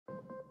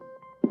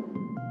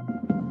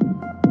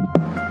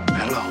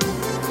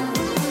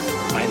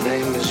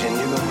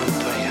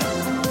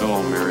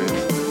call, Miriam?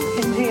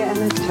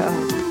 Indiana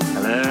Jones.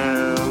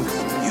 Hello?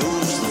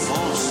 Use the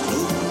force,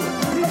 Luke.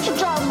 What you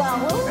talking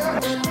about,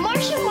 Luke?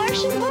 Marcia.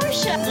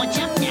 What's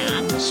up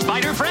now?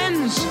 Spider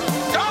friends,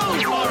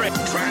 go for it!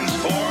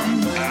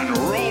 Transform and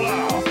roll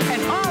out.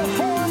 And I'll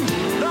form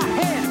the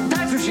head.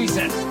 That's what she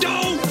said.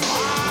 Don't!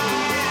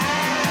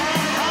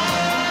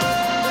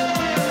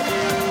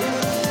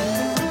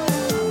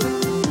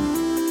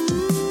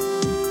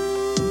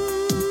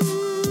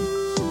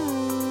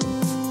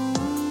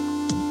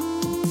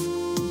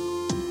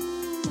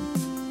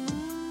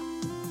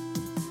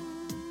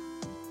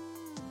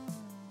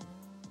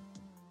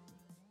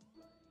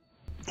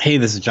 Hey,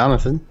 this is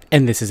Jonathan.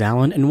 And this is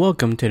Alan, and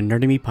welcome to the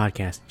Nerd Me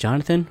podcast.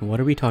 Jonathan, what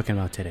are we talking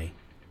about today?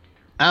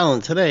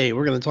 Alan, today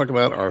we're going to talk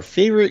about our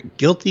favorite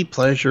guilty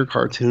pleasure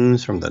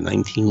cartoons from the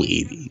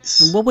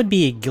 1980s. What would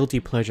be a guilty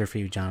pleasure for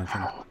you,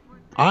 Jonathan?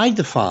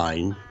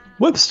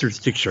 Webster's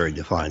Dictionary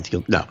defines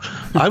guilty. No,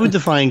 I would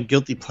define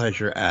guilty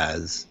pleasure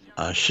as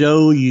a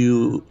show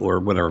you, or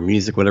whatever,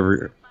 music,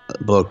 whatever,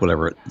 book,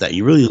 whatever, that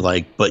you really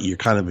like, but you're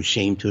kind of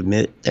ashamed to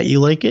admit that you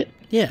like it.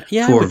 Yeah.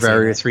 For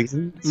various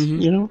reasons,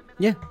 you know?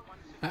 Yeah.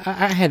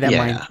 I had that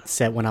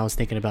mindset when I was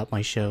thinking about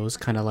my shows,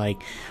 kind of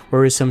like,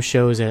 where were some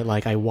shows that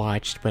like I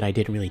watched, but I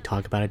didn't really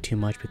talk about it too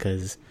much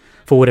because,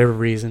 for whatever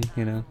reason,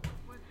 you know?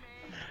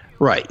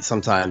 Right.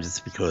 Sometimes it's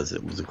because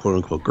it was a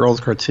quote-unquote girls'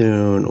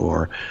 cartoon,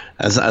 or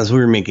as we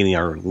were making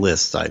our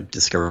list, I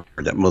discovered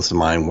that most of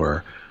mine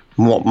were,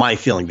 my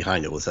feeling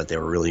behind it was that they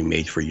were really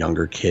made for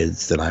younger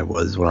kids than I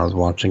was when I was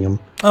watching them.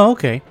 Oh,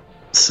 okay.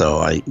 So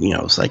I,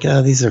 it's like,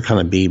 these are kind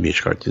of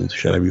babyish cartoons.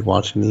 Should I be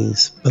watching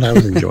these? But I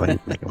was enjoying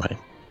it anyway.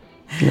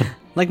 Yeah.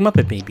 Like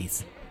Muppet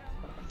Babies.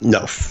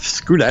 No,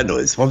 screw that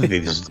noise. Muppet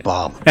Babies is the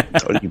bomb.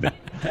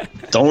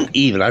 Don't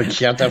even. I would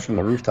shout that from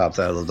the rooftops.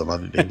 I love the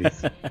Muppet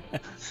Babies.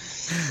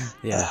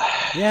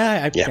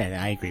 I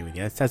agree with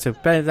you.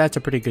 That's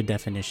a pretty good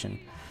definition.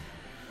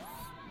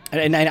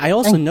 And I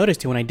also noticed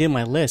too when I did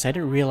my list, I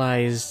didn't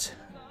realize,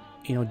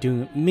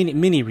 doing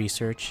mini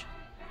research,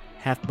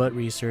 half butt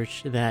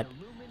research, that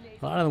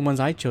a lot of the ones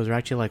I chose are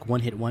actually like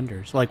one hit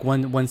wonders, like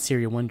one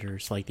series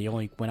wonders. Like they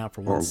only went out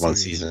for one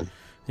season.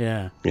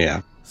 Yeah.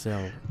 Yeah.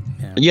 So.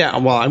 Yeah.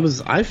 Well,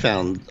 I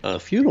found a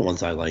few of the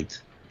ones I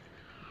liked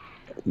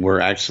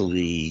were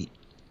actually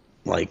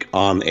like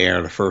on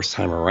air the first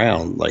time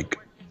around, like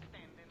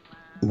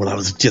when I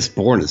was just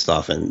born and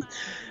stuff. And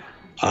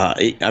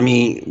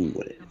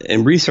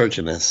in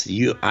researching this,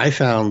 I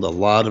found a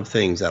lot of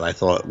things that I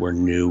thought were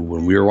new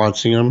when we were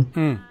watching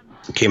them.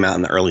 It came out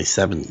in the early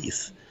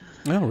 70s.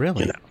 Oh,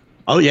 really?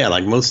 Oh yeah,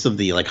 like most of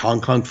the like Hong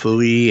Kong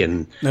Phooey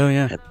and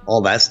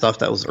all that stuff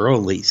that was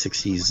late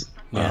 60s,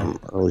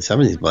 early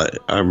 70s. But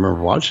I remember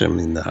watching them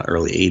in the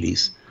early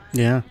 80s.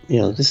 Yeah,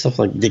 just stuff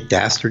like Dick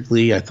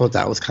Dastardly. I thought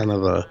that was kind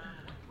of I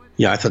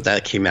thought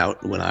that came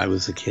out when I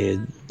was a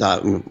kid.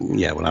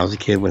 When I was a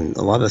kid, when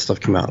a lot of that stuff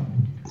came out,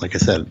 like I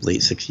said,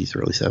 late 60s,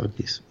 early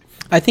 70s.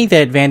 I think the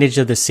advantage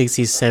of the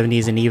 60s,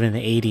 70s, and even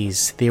the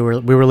 80s,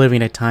 we were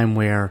living at a time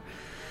where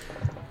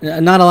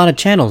not a lot of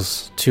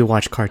channels to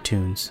watch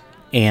cartoons.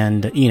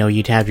 And,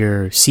 you'd have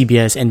your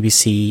CBS,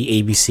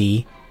 NBC,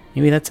 ABC.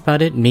 Maybe that's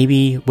about it.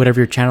 Maybe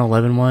whatever your Channel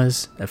 11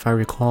 was, if I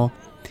recall.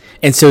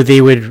 And so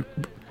they would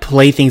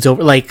play things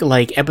over,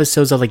 like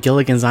episodes of like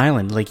Gilligan's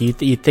Island. Like you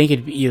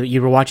think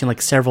you were watching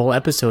like several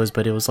episodes,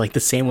 but it was like the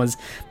same ones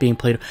being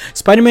played.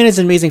 Spider-Man and His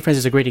Amazing Friends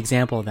is a great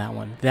example of that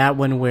one. That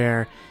one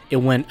where it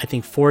went, I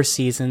think, 4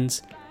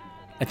 seasons.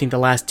 I think the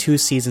last 2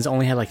 seasons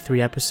only had like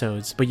 3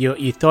 episodes, but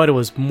you thought it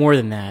was more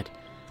than that.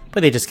 But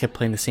they just kept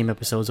playing the same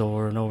episodes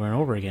over and over and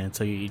over again.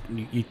 So you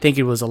think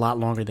it was a lot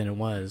longer than it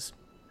was.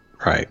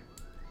 Right.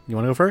 You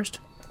want to go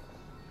first?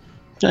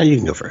 Yeah, you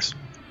can go first.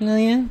 Oh,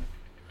 yeah?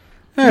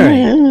 All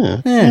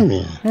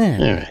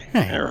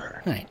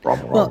right.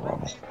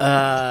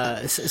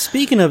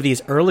 Speaking of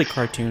these early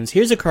cartoons,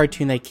 here's a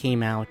cartoon that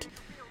came out,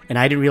 and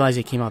I didn't realize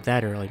it came out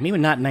that early. Maybe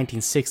not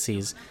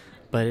 1960s,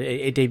 but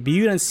it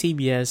debuted on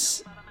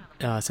CBS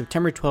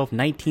September 12,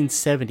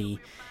 1970,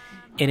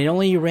 and it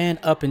only ran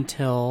up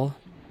until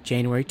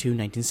January 2,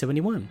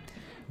 1971.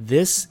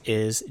 This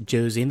is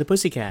Josie and the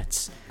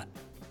Pussycats.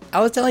 I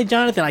was telling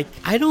Jonathan,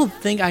 I don't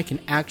think I can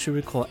actually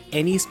recall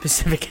any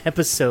specific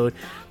episode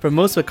for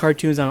most of the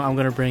cartoons I'm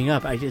going to bring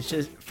up.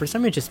 For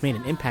some reason, it just made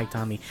an impact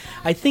on me.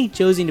 I think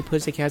Josie and the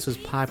Pussycats was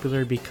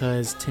popular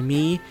because, to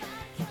me,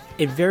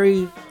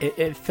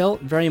 it felt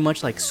very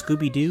much like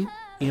Scooby-Doo.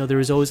 There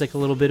was always like a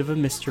little bit of a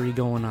mystery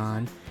going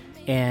on,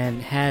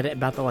 and had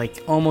about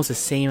almost the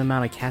same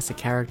amount of cast of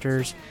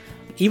characters.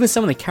 Even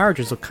some of the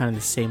characters look kind of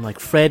the same. Like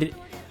Fred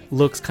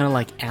looks kind of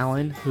like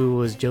Alan, who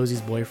was Josie's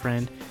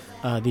boyfriend.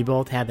 They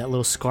both had that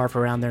little scarf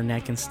around their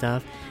neck and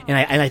stuff. And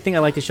I think I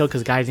like the show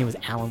because the guy's name was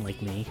Alan,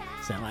 like me.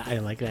 So I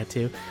like that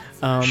too.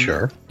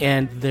 Sure.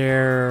 And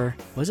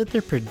was it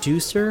their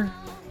producer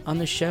on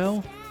the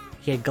show?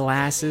 He had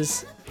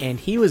glasses, and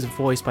he was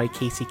voiced by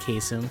Casey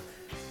Kasem,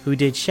 who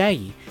did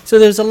Shaggy. So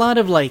there's a lot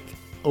of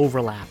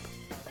overlap,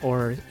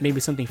 or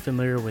maybe something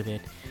familiar with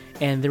it.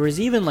 And there was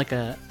even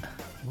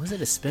was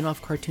it a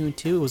spin-off cartoon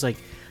too? It was like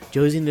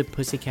Josie and the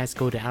Pussycats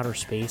go to outer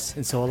space,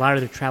 and so a lot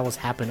of their travels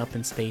happen up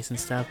in space and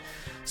stuff.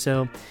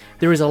 So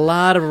there was a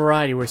lot of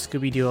variety where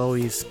Scooby-Doo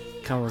always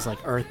kind of was like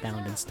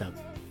earthbound and stuff.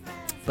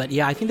 But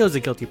yeah, I think that was a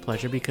guilty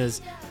pleasure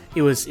because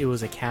it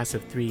was a cast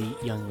of 3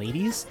 young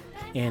ladies,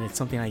 and it's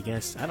something, I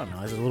guess, I don't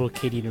know, as a little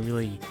kid you didn't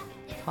really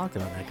talk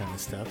about that kind of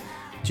stuff.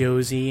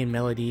 Josie and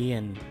Melody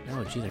and,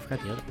 oh geez, I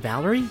forgot the other,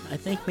 Valerie, I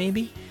think,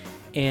 maybe.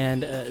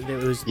 And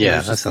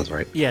that sounds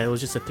right. Yeah, it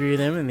was just the 3 of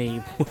them, and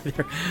they wore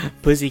their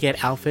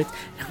Pussycat outfits.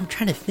 And I'm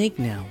trying to think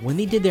now, when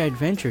they did their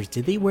adventures,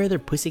 did they wear their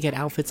Pussycat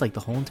outfits like the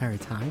whole entire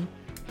time?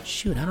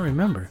 Shoot, I don't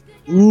remember.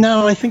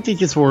 No, I think they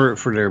just wore it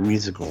for their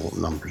musical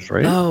numbers,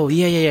 right? Oh,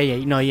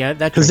 yeah. No, yeah,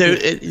 that's because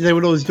right. they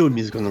would always do a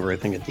musical number, I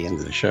think, at the end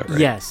of the show, right?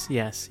 Yes.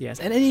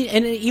 And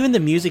even the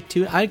music,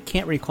 too. I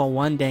can't recall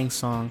one dang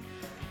song,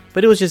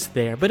 but it was just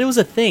there. But it was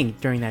a thing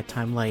during that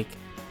time, like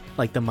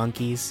the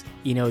Monkees,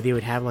 you know, they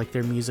would have like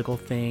their musical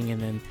thing, and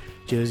then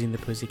Josie and the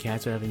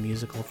Pussycats would have a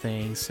musical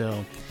thing.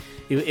 So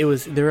it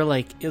was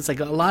like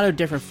a lot of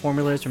different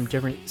formulas from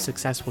different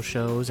successful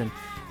shows, and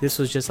this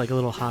was just like a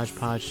little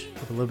hodgepodge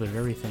with a little bit of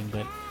everything.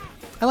 But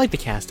I like the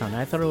cast on it.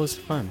 I thought it was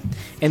fun.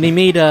 And they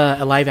made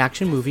a live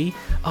action movie.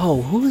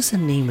 Oh, who was the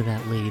name of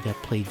that lady that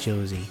played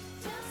Josie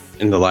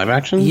in the live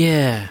action?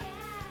 Yeah,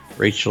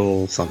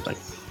 Rachel something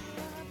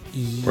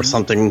or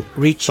something.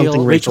 Rachel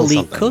Lee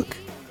something. Cook.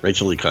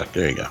 Rachel Lee Cook.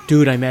 There you go.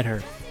 Dude, I met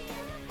her.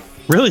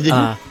 Really? Did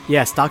you?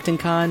 Yeah, Stockton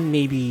Con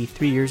maybe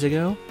 3 years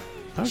ago.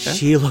 Okay.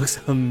 She looks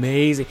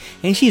amazing,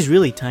 and she's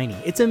really tiny.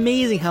 It's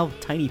amazing how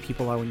tiny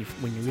people are when you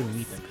really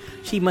meet them.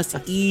 She must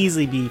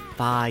easily be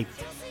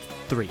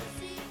 5'3",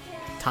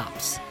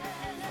 tops.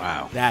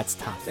 Wow, that's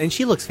tops, and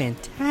she looks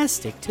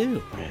fantastic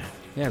too.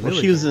 Yeah, well,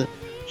 really.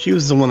 she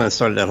was the one that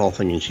started that whole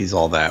thing, and she's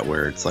all that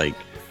where it's like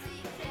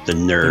the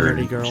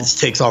nerdy girl just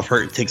takes off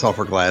her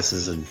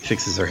glasses and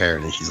fixes her hair,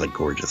 and then she's like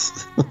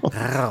gorgeous.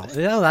 Wow,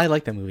 yeah, I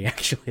like that movie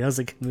actually. That was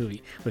a good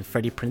movie with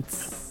Freddie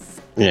Prinze.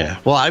 Yeah,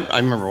 well, I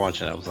remember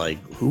watching it. I was like,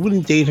 who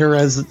wouldn't date her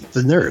as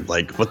the nerd?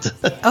 Like, what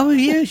the? Oh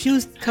yeah, she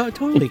was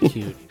totally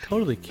cute.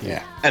 Totally cute.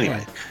 Yeah.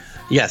 Anyway,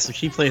 yeah. So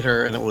she played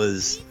her, and it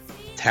was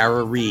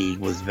Tara Reid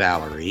was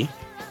Valerie.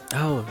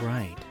 Oh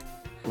right.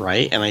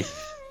 Right, and I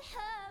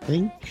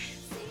think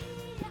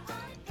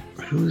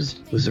was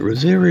it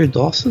Rosario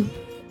Dawson?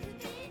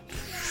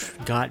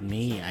 Got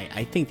me.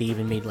 I think they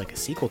even made like a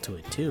sequel to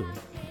it too.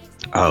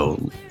 Oh,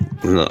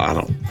 no, I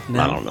don't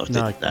know if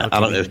they did that. I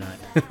don't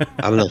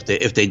know if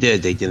they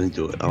did. They didn't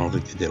do it. I don't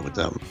think they did with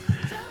them.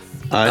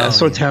 I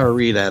saw Tara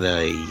Reid at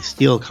a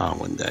SteelCon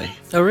one day.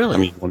 Oh really? I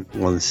mean,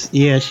 once.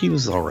 Yeah, she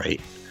was all right.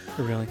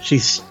 Oh, really?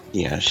 She's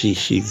you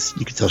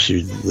could tell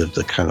she lived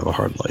a kind of a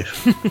hard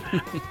life.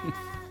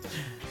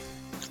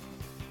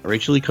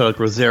 Rachel Lee Cook,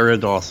 Rosario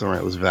Dawson,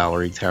 right, was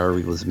Valerie. Tara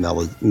Reid was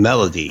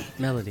Melody.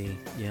 Melody,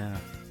 yeah.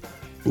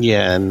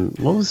 Yeah, and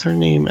what was her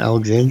name?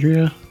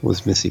 Alexandria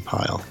was Missy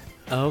Pyle.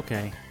 Oh,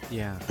 okay.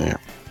 Yeah. Yeah.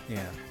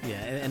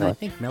 And I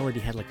think Melody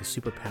had like a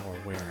superpower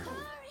where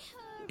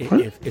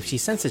if she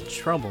senses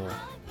trouble,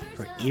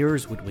 her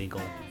ears would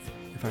wiggle,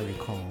 if I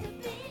recall.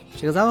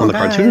 She goes, "Oh,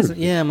 guys, cartoon?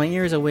 Yeah, my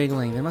ears are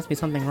wiggling. There must be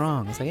something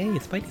wrong." It's like, hey,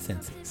 it's Spidey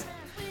senses.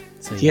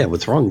 So, yeah,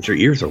 what's wrong? Your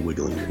ears are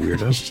wiggling, you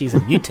weirdo. She's a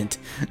mutant.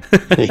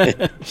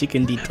 She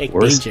can detect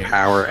Worst danger.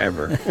 Power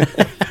ever.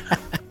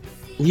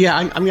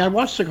 Yeah, I mean, I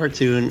watched the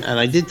cartoon, and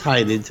I did tie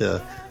it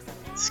into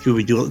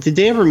Scooby-Doo. Did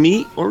they ever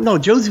meet? Or no,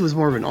 Josie was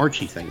more of an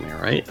Archie thing there,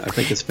 right? I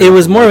think it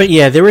was more of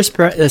a, there was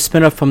a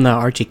spin-off from the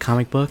Archie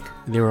comic book.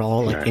 They were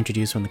all like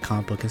introduced from the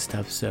comic book and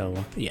stuff,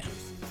 so yeah.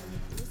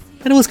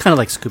 And it was kind of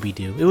like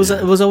Scooby-Doo. It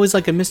was always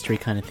like a mystery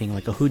kind of thing,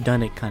 like a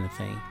whodunit kind of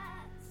thing.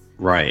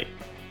 Right.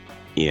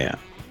 Yeah.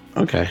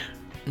 Okay.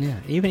 Yeah.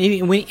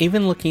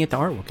 Even looking at the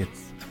artwork,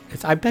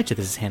 it's I bet you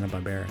this is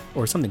Hanna-Barbera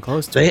or something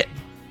close to it.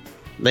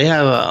 They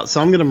have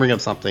so I'm going to bring up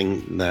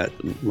something that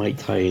might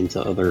tie into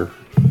other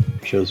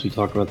shows we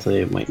talk about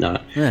today. It might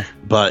not. Yeah.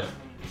 But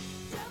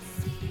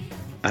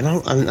I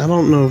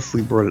don't know if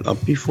we brought it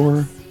up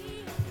before.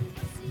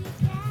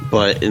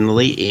 But in the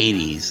late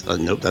 80s,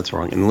 nope, that's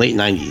wrong. In the late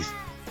 90s,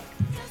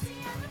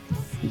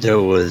 there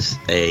was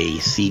a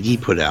CD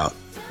put out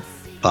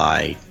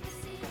by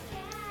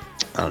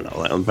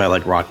by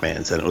like rock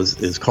bands, and it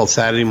was called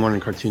Saturday Morning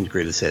Cartoons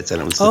Greatest Hits,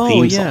 and it was the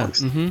theme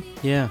songs. Mm-hmm.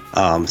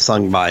 Yeah.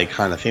 Sung by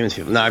kind of famous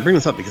people. Now I bring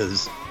this up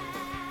because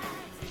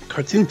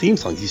cartoon theme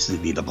songs used to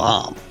be the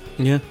bomb.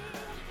 Yeah.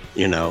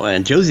 You know,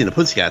 and Josie and the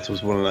Pussycats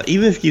was one of the,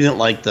 even if you didn't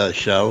like the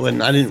show,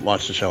 and I didn't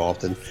watch the show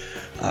often,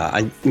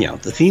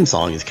 the theme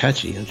song is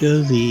catchy.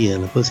 Josie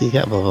and the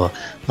Pussycat, blah, blah, blah.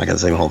 I'm not going to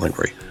sing the whole thing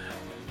for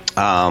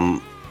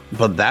you.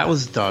 But that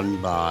was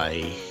done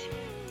by,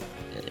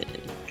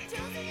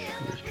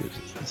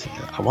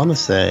 I want to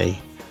say,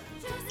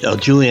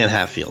 Julianne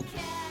Hatfield.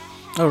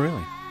 Oh,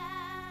 really?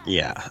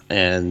 Yeah,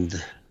 and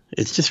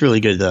it's just really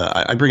good.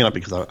 I bring it up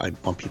because I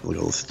want people to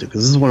go listen to it,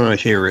 because this is one of my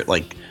favorite,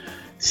 like,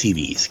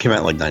 CDs. It came out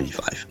in, like,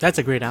 95. That's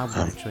a great album,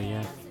 actually,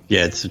 yeah.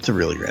 Yeah, it's a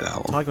really great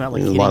album. Talk about,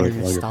 like, hitting your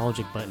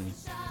nostalgic button.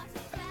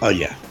 Oh,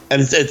 yeah.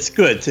 And it's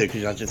good, too,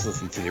 because you're not just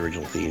listening to the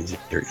original themes.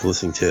 You're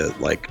listening to,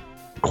 like,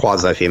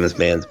 quasi-famous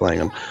bands playing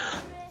them.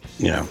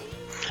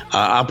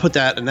 I'll put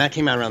that, and that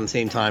came out around the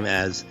same time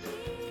as.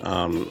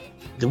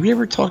 Did we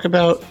ever talk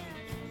about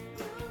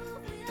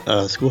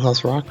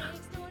Schoolhouse Rock?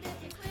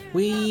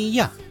 We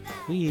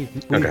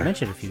mentioned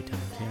it a few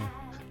times. Yeah.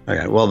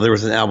 Okay, well, there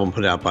was an album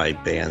put out by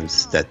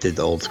bands that did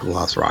the old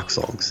Schoolhouse Rock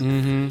songs,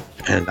 and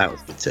that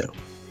was good too.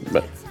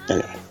 But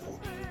anyway,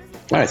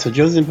 all right. So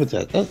Joe's input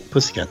that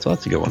Pussycat, so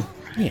that's a good one.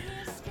 Yeah,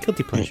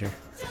 guilty pleasure.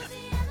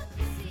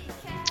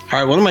 All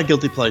right, one of my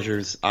guilty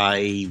pleasures.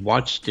 I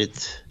watched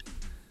it.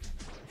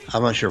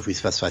 I'm not sure if we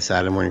specify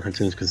Saturday morning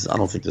cartoons because I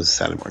don't think there's a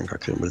Saturday morning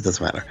cartoon, but it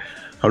doesn't matter.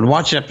 I would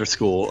watch it after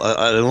school.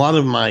 A lot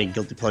of my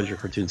guilty pleasure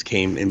cartoons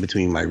came in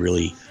between my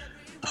really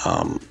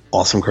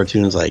awesome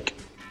cartoons, like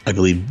I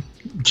believe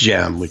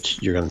Gem,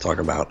 which you're going to talk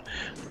about.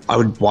 I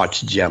would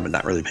watch Gem but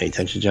not really pay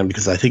attention to Gem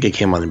because I think it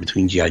came on in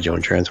between G.I. Joe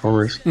and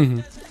Transformers. Mm-hmm.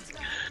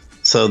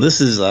 So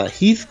this is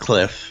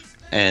Heathcliff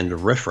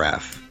and Riff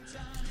Raff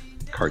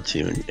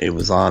cartoon. It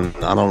was on,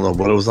 I don't know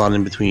what it was on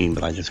in between,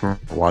 but I just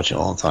remember watching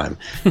it all the time.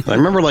 And I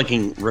remember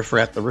liking the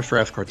Riff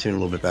Raff cartoon a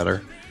little bit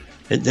better.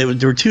 There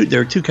were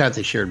two cats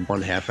they shared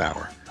 1/2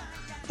 hour.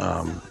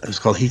 It was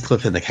called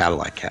Heathcliff and the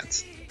Cadillac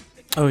Cats.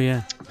 Oh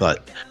yeah,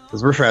 but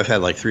because Riff Raff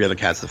had like 3 other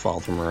cats that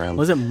followed him around.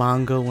 Was it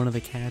Mongo one of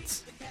the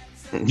cats?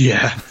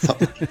 Yeah,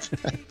 something like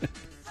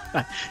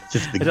that.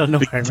 Just big, I don't know.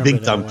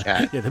 Big dumb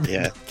cat. Yeah, the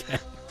big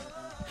cat.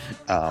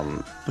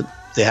 But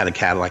they had a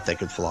Cadillac that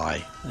could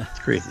fly. It's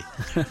crazy.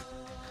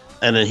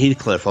 And then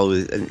Heathcliff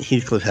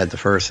had the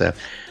first half.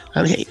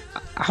 I mean,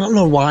 I don't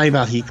know why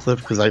about Heathcliff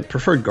because I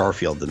preferred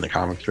Garfield in the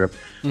comic strip.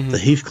 The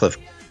Heathcliff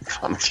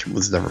comic strip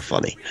was never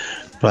funny,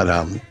 but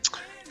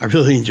I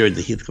really enjoyed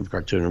the Heathcliff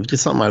cartoon. It was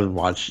just something I would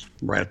watch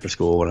right after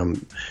school when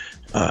I'm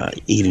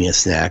eating a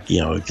snack,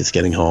 just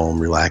getting home,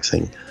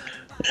 relaxing,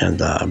 and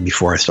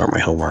before I start my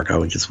homework, I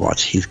would just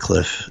watch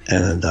Heathcliff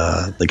and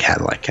the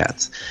Cadillac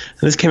Cats.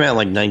 And this came out in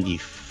like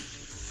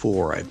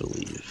 '94, I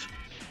believe.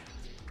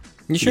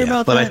 You sure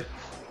about that?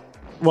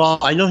 Well,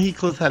 I know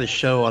Heathcliff had a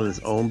show on his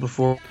own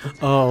before.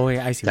 Oh,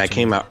 yeah, I see. That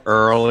came out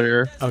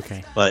earlier.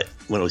 Okay. But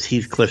when it was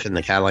Heathcliff and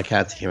the Cadillac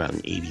Cats, it came out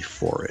in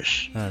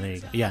 '84-ish. Oh, there you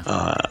go.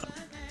 Yeah.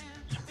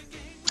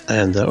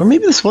 And or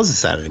maybe this was a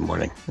Saturday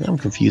morning. I'm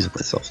confused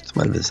with myself. It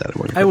might have been a Saturday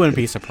morning. I wouldn't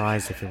be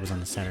surprised if it was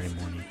on a Saturday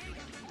morning.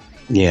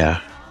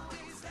 Yeah.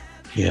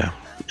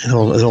 It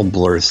all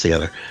blurs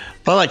together.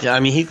 But I like it. I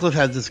mean, Heathcliff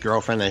had this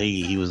girlfriend that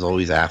he was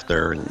always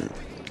after, and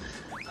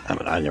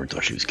I never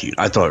thought she was cute.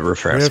 I thought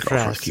Riff Raff's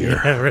girlfriend was cute.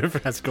 Yeah, Riff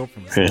Raff's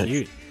girlfriend was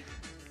cute.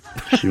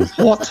 She was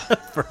hot.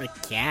 For a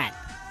cat.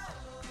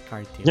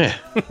 Cartoon. Yeah.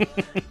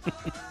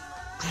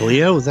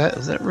 Cleo? Was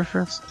that Riff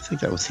Raff's? I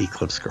think that was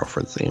Heathcliff's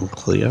girlfriend's name.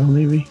 Cleo,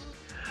 maybe?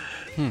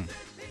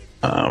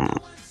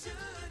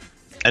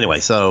 Anyway,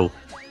 so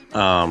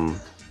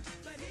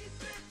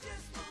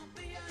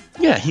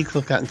yeah,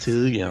 Heathcliff got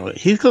into,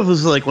 Heathcliff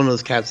was like one of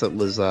those cats that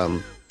was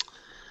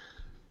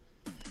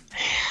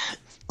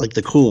like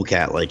the cool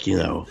cat, like,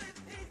 what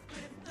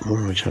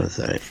am I trying to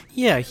say?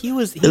 Yeah, he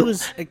was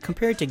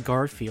compared to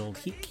Garfield,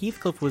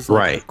 Heathcliff was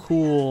like a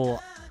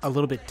cool, a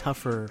little bit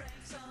tougher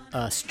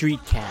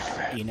street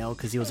cat,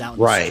 because he was out in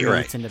the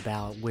streets and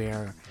about,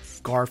 where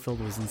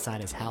Garfield was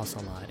inside his house a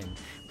lot, and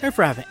Riff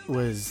Raff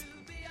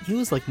he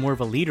was like more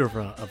of a leader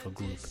of a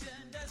group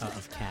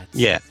of cats.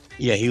 Yeah,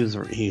 he's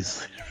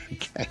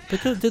okay.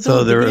 But did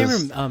they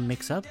ever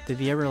mix up? Did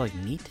they ever like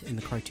meet in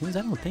the cartoons?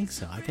 I don't think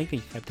so. I think they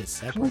kept it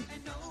separate.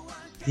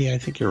 Yeah, I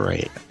think you're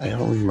right. I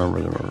don't remember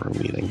them ever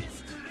meeting.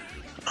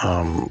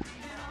 Yeah,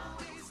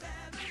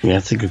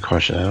 that's a good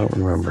question. I don't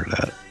remember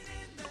that.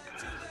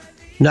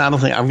 No, I don't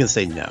think. I'm gonna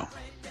say no.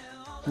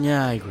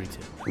 Yeah, I agree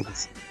too.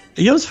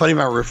 What's funny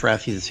about Riff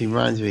Raff? He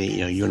reminds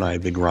me. You and I are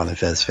big Ron and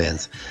Fez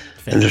fans.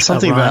 And there's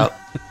something about,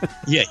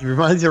 he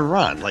reminds you of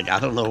Ron. Like, I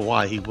don't know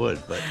why he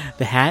would, but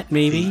the hat,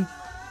 maybe.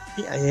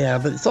 Yeah,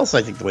 but it's also,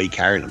 I think, the way he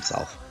carried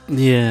himself.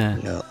 Yeah,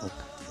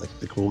 like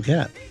the cool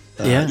cat.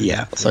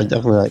 Yeah. So I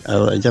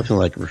definitely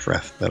like Riff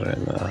Raff better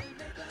than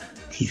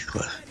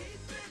Heathcliff.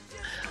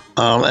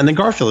 And then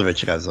Garfield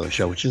eventually got his own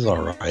show, which is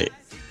all right.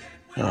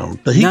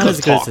 But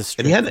Heathcliff talked,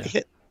 and he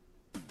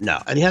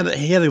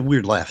had a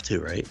weird laugh too,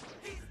 right?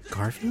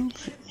 Garfield?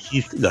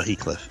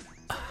 Heathcliff.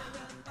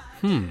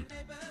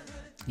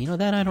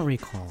 That I don't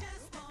recall.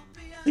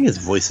 I think his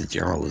voice in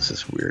general was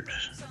just weird.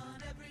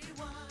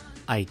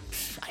 I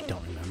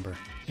don't remember.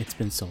 It's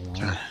been so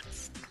long.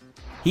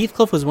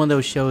 Heathcliff was one of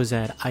those shows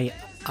that I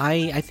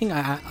think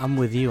I'm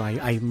with you.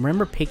 I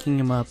remember picking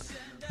him up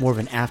more of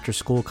an after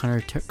school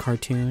kind of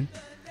cartoon,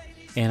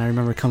 and I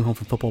remember coming home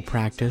from football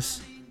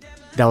practice.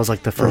 That was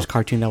like the first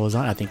cartoon that was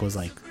on. I think it was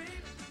like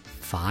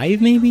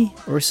 5 maybe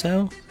or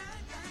so,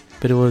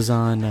 but it was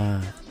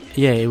on.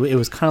 It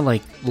was kind of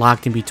like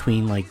locked in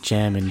between like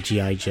Gem and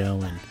G.I. Joe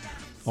and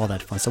all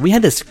that fun stuff. We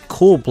had this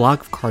cool block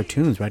of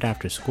cartoons right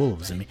after school.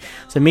 It's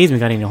amazing we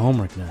got any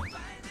homework done,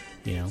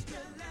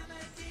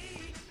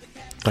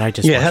 But I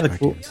just watched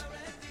cartoons.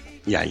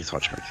 I used to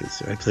watch cartoons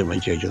too. I played my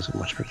G.I. Joes and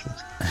watch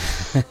cartoons.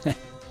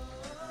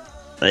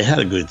 It had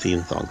a good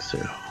theme song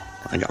too.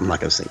 I'm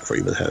not going to sing it for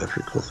you, but it had a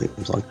pretty cool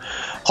theme song.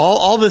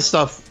 All this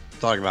stuff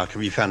talking about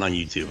can be found on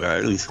YouTube, or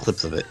at least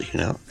clips of it,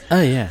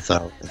 Oh yeah.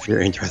 So if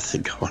you're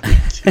interested, go on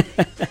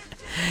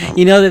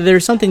YouTube.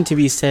 There's something to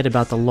be said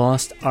about the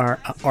lost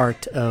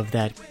art of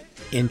that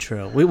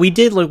intro. We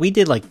did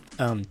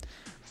sitcom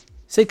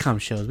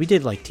shows. We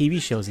did like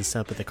TV shows and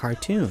stuff, but the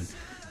cartoon,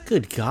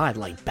 good God,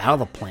 like Battle of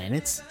the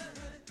Planets,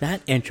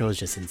 that intro is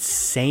just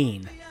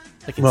insane.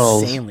 Like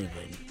insanely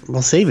good.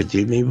 Well, save it,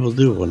 dude. Maybe we'll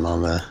do one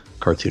on the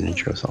cartoon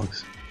intro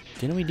songs.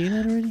 Didn't we do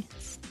that already?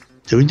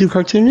 Did we do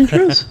cartoon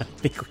intros? I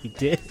think we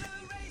did.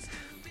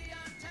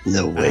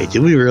 No way.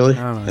 Did we really?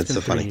 I don't know. That's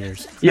so funny.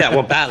 Years. Yeah,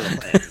 well, Battle of the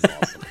Planets is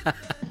awesome.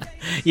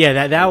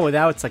 Yeah, that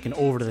was like an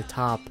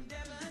over-the-top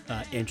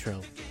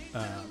intro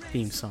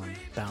theme song,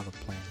 Battle of the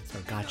Planets, or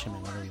Gotchaman,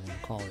 whatever you want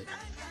to call it.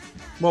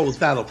 Well, it was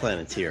Battle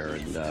Planeteer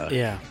and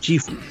yeah,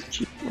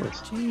 G-Force.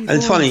 And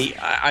it's funny,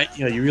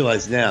 you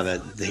realize now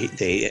that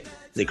they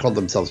called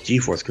themselves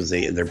G-Force because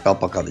their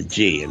belt buckle had a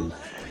G, and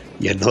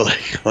you had no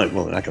well,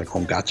 we're not going to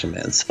call them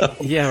Gotchaman, so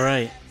yeah,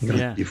 right,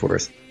 yeah,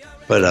 G-Force.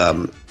 But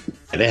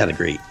they had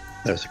that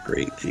was a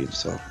great theme.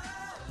 So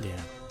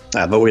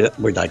yeah, but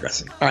we're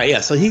digressing. All right, yeah.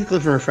 So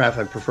Heathcliff and Riff Raff,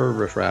 I prefer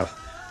Riff Raff.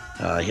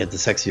 He had the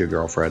sexier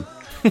girlfriend,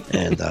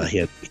 and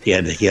he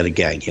had a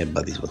gang. He had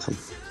buddies with him.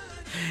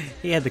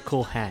 He had the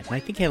cool hat, and I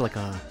think he had like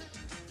a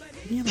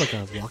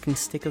walking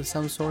stick of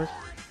some sort.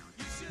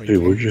 Hey,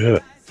 where'd you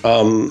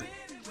hat?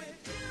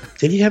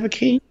 Did he have a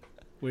cane?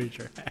 Where's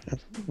your hat?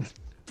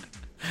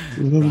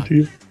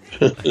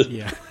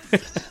 Yeah.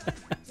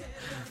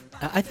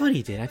 I thought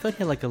he did. I thought he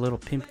had like a little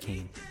pimp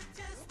cane.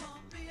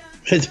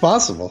 It's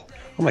possible.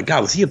 Oh my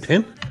God, was he a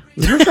pimp?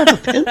 Was Riff Raff a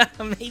pimp?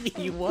 Maybe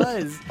he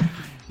was.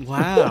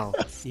 Wow.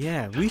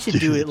 Yeah, we should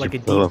do it like a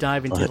deep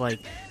dive into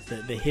like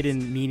the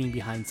hidden meaning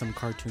behind some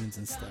cartoons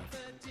and stuff.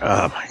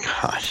 Oh my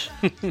gosh.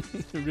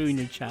 Ruin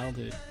your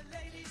childhood.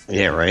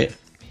 Yeah, right?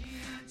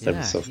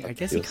 Yeah, so I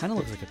guess he kind of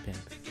looks like a pimp.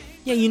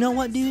 Yeah, you know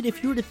what, dude?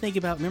 If you were to think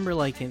about, remember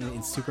like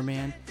in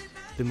Superman,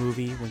 the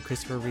movie, when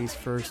Christopher Reeve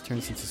first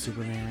turns into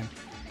Superman,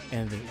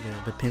 and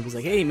the pimp was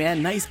like, hey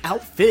man, nice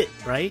outfit,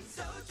 right?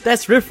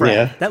 That's Riff Raff.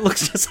 Yeah. That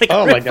looks just like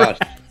Riff my gosh.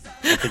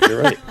 I think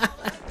you're right.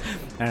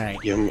 All right.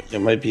 You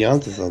might be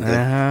onto something.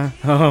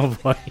 Oh,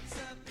 boy.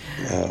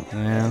 Oh,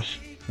 well, gosh.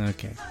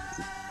 Okay.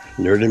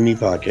 Nerd and Me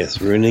podcast,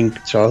 ruining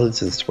childhood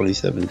since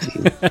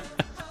 2017.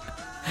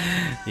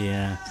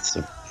 Yeah.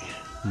 So,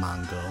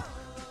 Mongo. All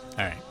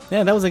right.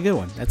 Yeah, that was a good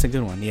one. That's a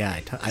good one. Yeah, I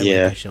like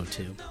that show,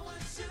 too.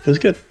 It was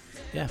good.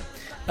 Yeah.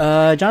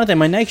 Jonathan,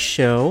 my next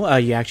show,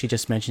 you actually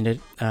just mentioned it,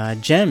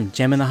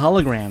 Jem and the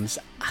Holograms.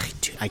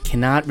 I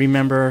cannot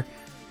remember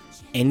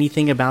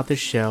anything about this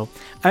show.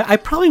 I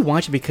probably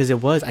watched it because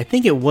I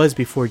think it was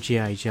before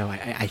G.I. Joe.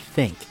 I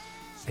think.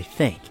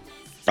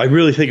 I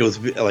really think it was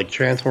like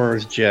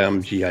Transformers,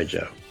 Jem, G.I.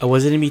 Joe. Oh,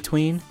 was it in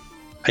between?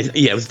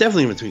 Yeah, it was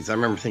definitely in between. So I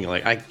remember thinking,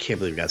 like, I can't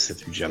believe we got to sit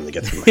through Jem to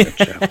get to my next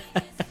show.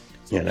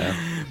 You know?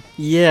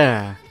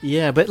 Yeah,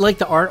 but like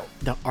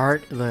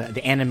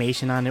the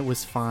animation on it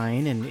was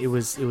fine, and it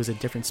was a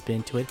different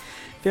spin to it.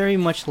 Very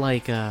much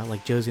like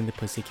Josie and the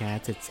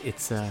Pussycats.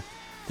 It's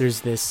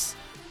there's this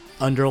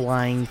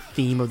underlying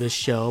theme of the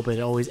show, but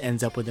it always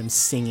ends up with them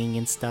singing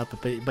and stuff.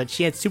 But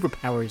she had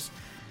superpowers.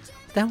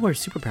 That were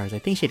superpowers. I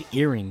think she had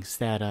earrings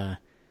that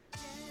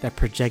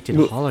projected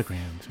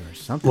holograms or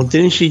something. Well,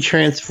 didn't she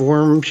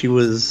transform? She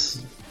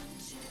was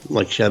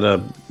like she had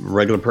a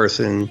regular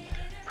person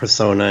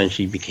persona, and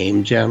she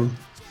became Jem.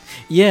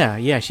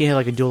 Yeah. She had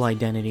like a dual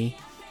identity,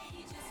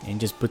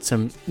 and just put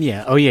some.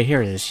 Yeah. Oh yeah.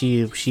 Here it is.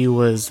 She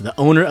was the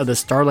owner of the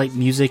Starlight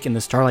Music and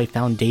the Starlight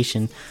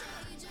Foundation,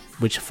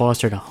 which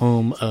fostered a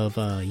home of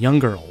young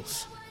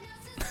girls.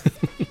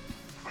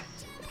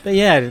 But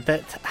yeah,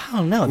 I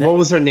don't know. What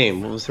was her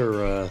name? What was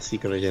her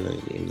secret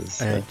identity name?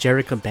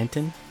 Jerrica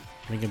Benton.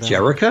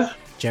 Jerrica?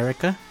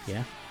 Jerrica,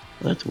 yeah.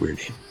 That's a weird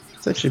name.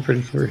 It's actually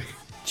pretty weird.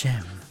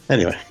 Jem.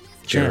 Anyway,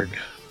 Jerrica.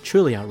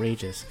 Truly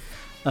outrageous.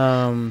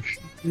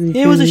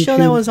 It was a show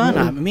that was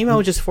on. Maybe I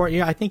was just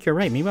I think you're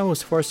right. Maybe I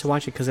was forced to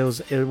watch it because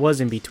it was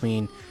in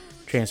between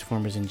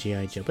Transformers and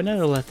G.I. Joe. But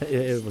nonetheless,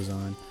 it was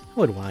on. I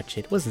would watch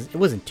it. It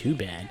wasn't too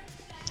bad.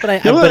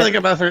 But what I like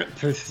about her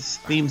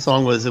theme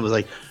song was it was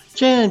like,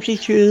 Jem,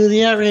 she's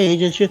truly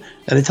outrageous.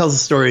 And it tells the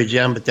story of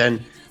Jem, but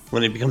then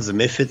when it becomes the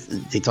Misfits,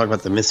 they talk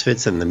about the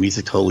Misfits and the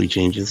music totally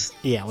changes.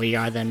 Yeah, we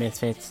are the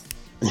Misfits.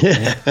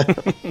 Yeah.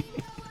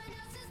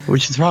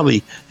 Which is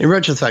probably, in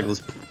retrospect,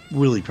 was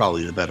really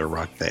probably the better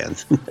rock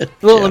band.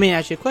 Well, let me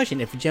ask you a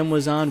question. If Jem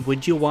was on,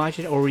 would you watch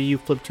it or would you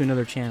flip to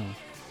another channel?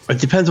 It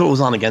depends what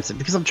was on against it.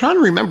 Because I'm trying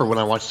to remember when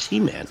I watched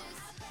He-Man.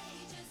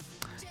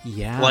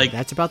 Yeah,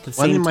 that's about the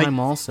same time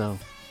also.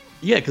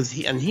 Yeah, because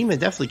He-Man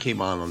definitely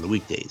came on the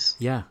weekdays.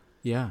 Yeah.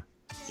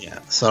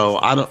 So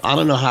I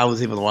don't know how I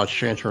was able to watch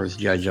Transformers,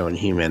 G.I. Joe, and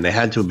He-Man. They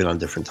had to have been on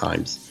different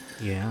times.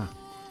 Yeah.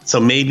 So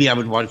maybe I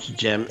would watch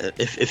Jem.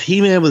 If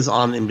He-Man was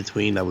on in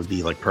between, that would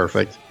be like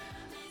perfect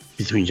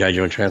between G.I.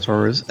 Joe and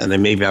Transformers. And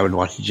then maybe I would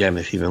watch Jem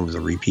if He-Man was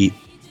a repeat.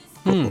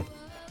 I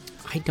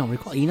don't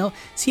recall.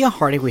 See how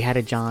heartache we had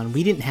it, John?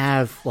 We didn't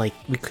have, we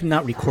could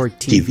not record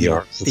TV.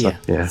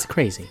 DVR. Yeah, it's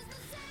crazy.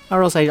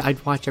 Or else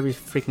I'd watch every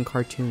freaking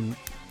cartoon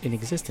in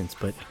existence.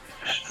 But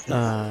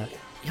yeah,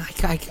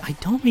 I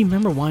don't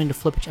remember wanting to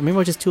flip a channel. Maybe I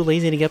was just too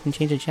lazy to get up and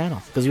change a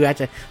channel because we had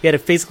to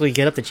physically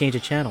get up to change a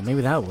channel.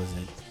 Maybe that was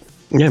it.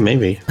 Yeah,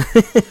 maybe.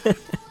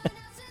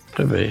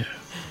 Could be.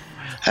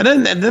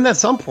 And then at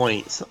some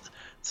point,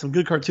 some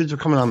good cartoons were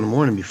coming on in the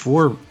morning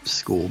before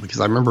school because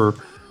I remember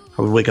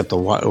I would wake up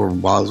or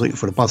while I was waiting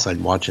for the bus,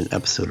 I'd watch an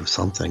episode of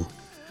something.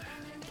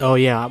 Oh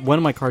yeah, one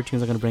of my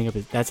cartoons I'm going to bring up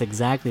is that's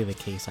exactly the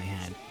case I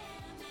had.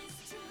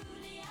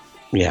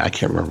 Yeah, I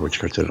can't remember which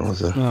cartoon it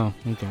was. Oh,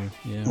 okay,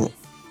 yeah.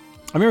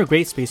 I remember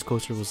Great Space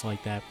Coaster was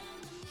like that.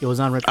 It was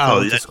on right before I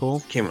went to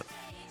school.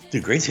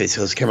 Dude, Great Space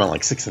Coaster came out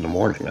like 6 in the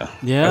morning now.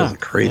 Yeah, that was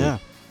crazy. Yeah,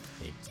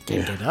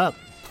 can't get up.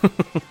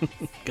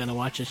 Gonna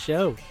watch a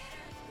show.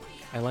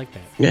 I like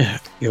that.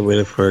 Yeah,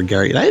 waiting for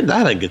Gary. That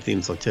had a good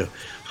theme song too.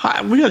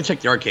 We gotta check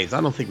the arcades. I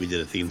don't think we did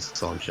a theme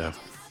song show.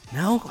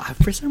 No,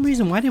 for some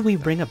reason, why did we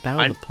bring up Battle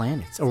of the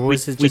Planets? Or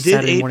was it just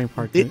Saturday morning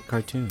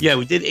cartoons? Yeah,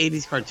 we did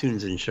 80s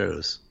cartoons and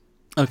shows.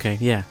 Okay,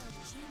 yeah.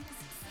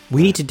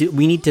 We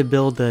need to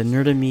build the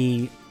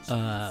Nerdemy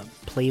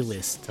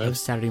playlist of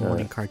Saturday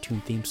morning cartoon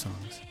theme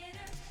songs.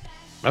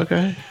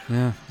 Okay.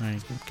 Yeah, all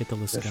right, get the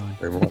list going.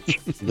 Very much.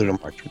 Do it in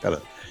March. We got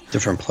a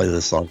different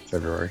playlist song in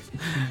February.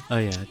 Oh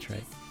yeah, that's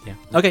right. Yeah.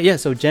 Okay, yeah.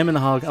 So Gem and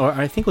the Hog, or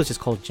I think it was just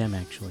called Gem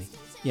actually.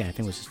 Yeah, I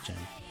think it was just Gem.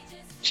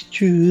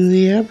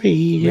 Julia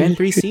Reed. Ran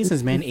 3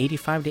 seasons, man.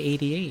 85 to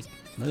 88.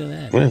 Look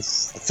at that.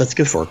 Yes, that's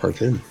good for a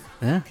cartoon.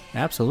 Yeah,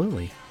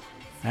 absolutely.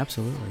 Yeah.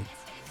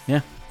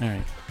 All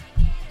right.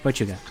 What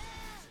you got?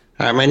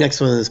 All right, my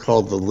next one is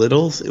called The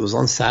Littles. It was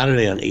on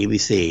Saturday on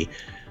ABC,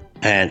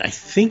 and I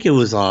think it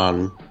was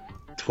on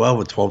 12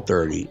 or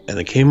 12:30, and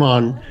it came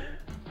on.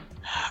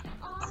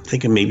 I'm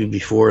thinking maybe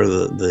before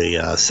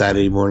the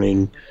Saturday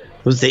morning.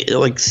 It was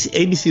like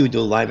ABC would do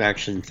a live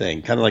action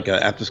thing, kind of like an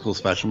after school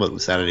special, but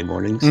with Saturday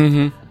mornings.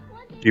 Mm-hmm.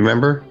 Do you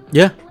remember?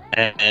 Yeah.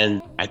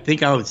 And I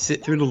think I would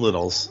sit through The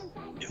Littles.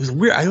 It was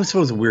weird. I always thought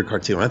it was a weird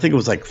cartoon. I think it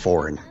was like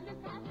foreign.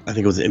 I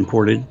think it was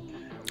imported.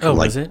 Oh,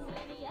 like was it?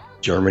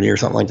 Germany or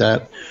something like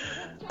that.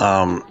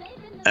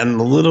 And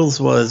The Littles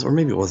was, or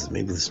maybe it wasn't.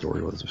 Maybe the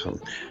story was or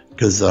something.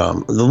 Because The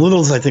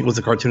Littles, I think, was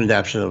a cartoon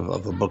adaptation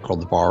of a book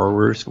called The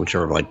Borrowers, which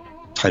are like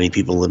tiny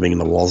people living in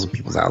the walls of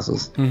people's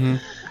houses. Mm-hmm.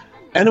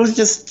 And it was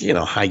just,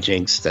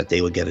 hijinks that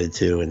they would get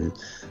into. And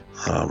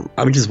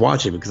I would just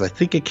watch it because I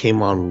think it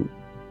came on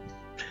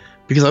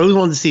because I always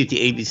wanted to see if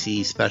the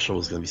ABC special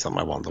was going to be something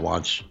I wanted to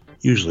watch.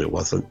 Usually it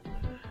wasn't.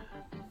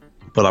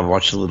 But I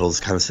watched The Littles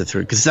kind of sit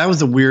through because that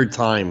was a weird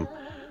time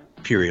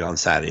period on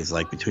Saturdays,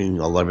 like between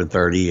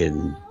 11:30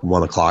 and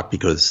 1 o'clock,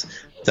 because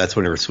that's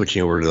when they were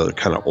switching over to the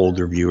kind of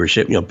older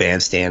viewership.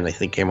 Bandstand, I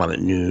think, came on at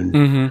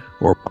noon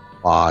or 1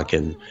 o'clock,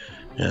 and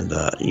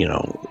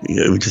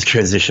it would just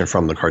transition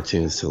from the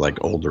cartoons to like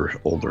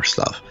older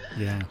stuff.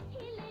 Yeah.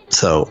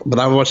 So, but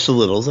I watched The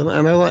Littles and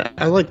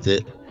I liked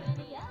it.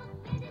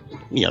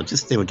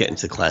 Just they would get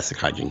into classic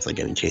hijinks like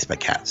getting chased by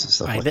cats and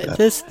stuff like that.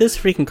 This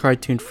freaking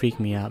cartoon freaked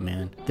me out,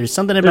 man. There's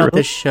something about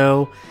this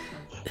show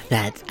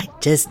that I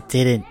just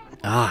didn't.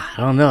 I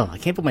don't know. I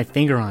can't put my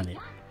finger on it.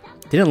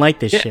 Didn't like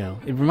this show.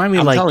 It reminded me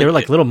of like they were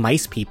like little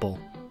mice people.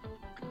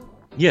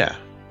 Yeah.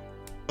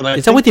 But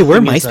is that what they were?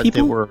 Mice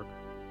people?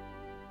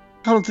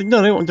 I don't think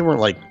they weren't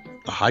like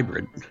a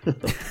hybrid.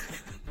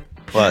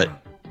 But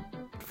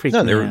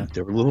no, they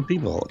were little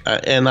people,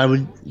 and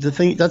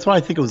that's why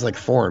I think it was like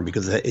foreign,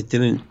 because it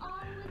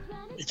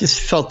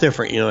just felt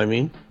different. You know what I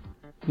mean?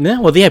 Yeah.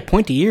 Well, they had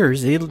pointy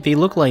ears. They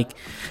look like.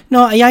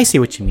 No, I see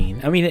what you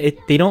mean. I mean,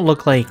 they don't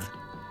look like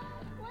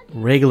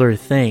regular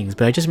things,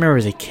 but I just remember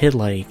as a kid,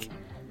 like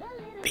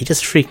they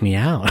just freaked me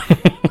out.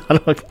 I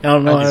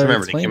don't know. I just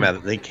remember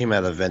they came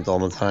out of event all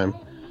the time.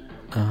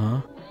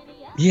 Uh-huh.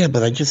 Yeah,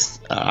 but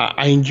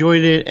I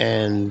enjoyed it,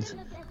 and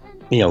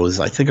it was,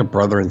 I think, a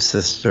brother and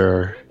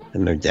sister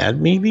and their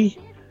dad, maybe,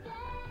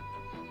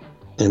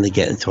 and they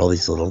get into all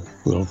these little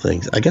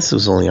things. I guess it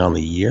was only on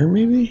the year,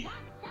 maybe.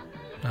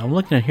 I'm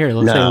looking at here. It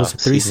looks like it was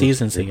 3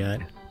 seasons they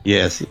got.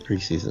 Yeah, 3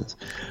 seasons.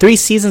 3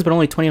 seasons, but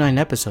only 29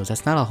 episodes.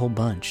 That's not a whole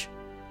bunch.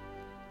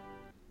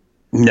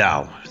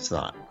 No, it's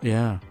not.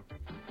 Yeah.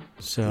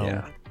 So.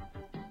 Yeah.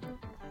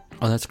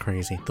 Oh, that's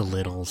crazy. The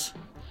Littles.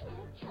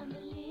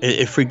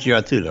 It freaked you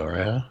out too, though,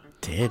 right?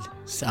 Did.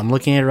 I'm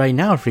looking at it right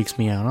now. It freaks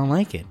me out. I don't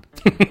like it.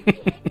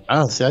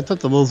 I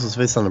thought The Littles was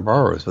based on The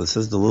Borrowers, but it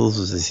says The Littles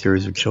was a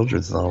series of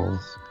children's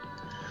novels.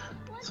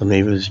 So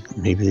maybe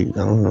I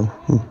don't know.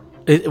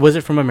 Was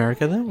it from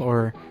America though,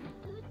 or?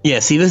 Yeah.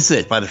 See, this is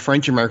it, by the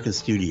French-American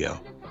studio.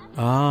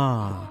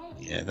 Ah.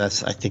 Yeah,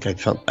 I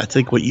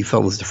think what you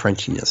felt was the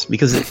Frenchiness,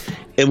 because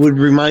it would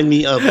remind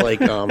me of like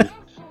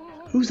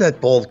who's that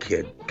bald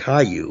kid?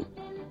 Caillou.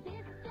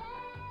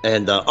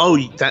 And that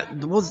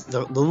was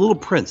the Little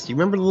Prince. Do you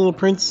remember The Little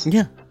Prince?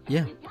 Yeah.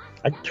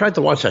 I tried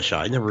to watch that show.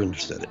 I never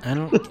understood it. I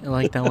don't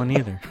like that one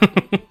either.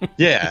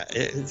 Yeah,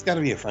 it's got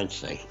to be a French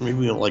thing. Maybe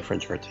we don't like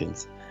French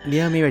cartoons.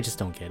 Yeah, maybe I just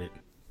don't get it.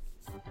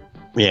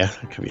 Yeah,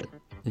 that could be it.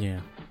 Yeah,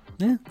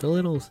 The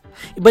Littles.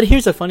 But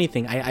here's a funny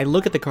thing. I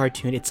look at the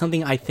cartoon. It's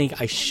something I think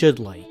I should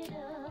like.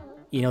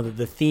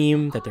 The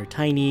theme, that they're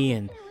tiny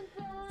and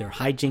their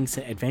hijinks,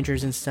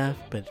 adventures, and stuff.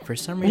 But for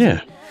some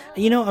reason,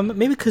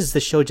 maybe because the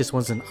show just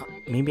wasn't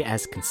maybe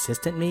as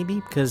consistent. Maybe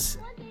because,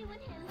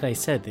 like I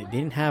said, they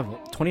didn't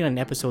have 29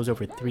 episodes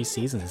over 3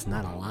 seasons. It's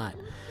not a lot.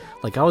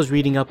 Like I was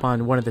reading up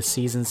on one of the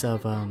seasons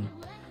of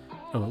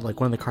like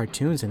one of the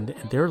cartoons, and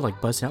they were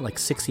like busting out like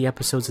 60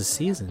 episodes a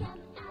season.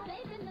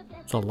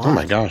 It's a lot. Oh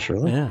my gosh,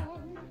 really? Yeah.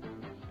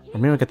 Or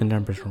maybe I got the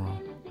numbers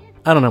wrong.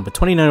 I don't know, but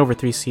 29 over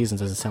 3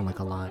 seasons doesn't sound like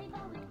a lot.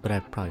 But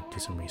I'd probably do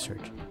some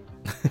research.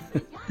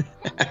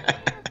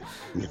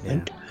 You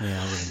think?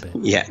 Yeah, a little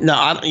bit. Yeah, no,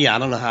 I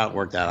don't know how it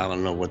worked out. I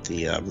don't know what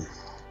the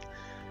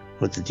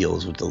deal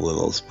is with the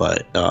littles,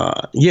 but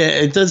yeah,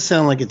 it does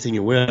sound like it's in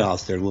your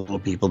wheelhouse. They're little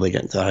people. They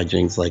get into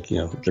hijinks, like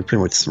they're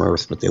pretty much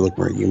Smurfs, but they look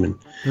more human.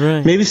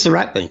 Right. Maybe it's the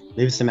rat thing.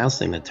 Maybe it's the mouse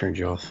thing that turns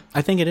you off.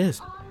 I think it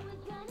is.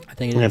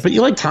 Yeah, but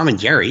you like Tom and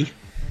Jerry.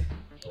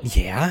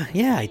 Yeah,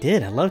 I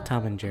did. I love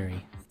Tom and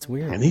Jerry. It's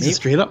weird. And he's a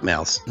straight up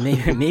mouse.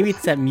 maybe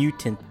it's that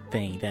mutant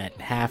thing, that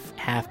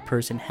half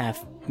person,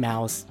 half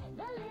mouse,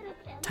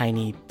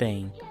 tiny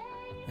thing.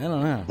 I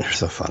don't know. They're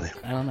so funny.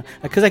 I don't know,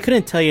 because I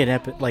couldn't tell you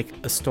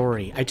a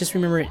story. I just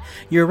remember it.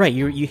 You're right.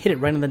 You hit it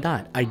right on the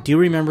dot. I do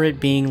remember it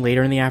being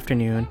later in the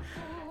afternoon,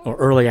 or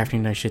early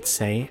afternoon, I should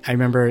say. I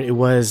remember it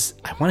was.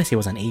 I want to say it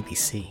was on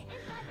ABC,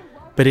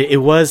 but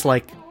it was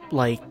like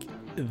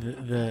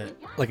the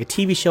like a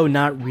TV show.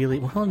 Not really.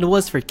 Well, it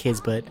was for kids,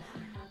 but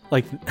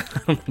like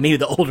maybe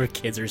the older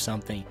kids or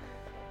something.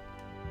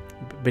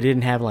 But it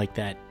didn't have like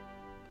that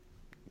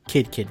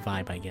kid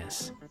vibe, I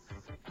guess.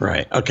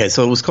 Right. Okay.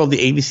 So it was called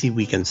the ABC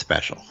Weekend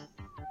Special.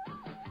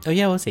 Oh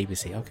yeah, it was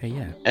ABC. Okay,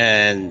 yeah.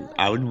 And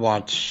I would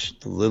watch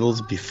the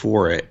Littles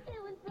before it,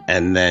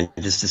 and then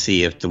just to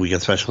see if the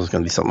Weekend Special was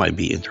going to be something I'd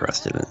be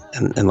interested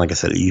in. And like I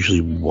said, it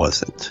usually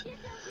wasn't.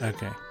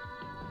 Okay.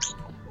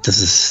 Does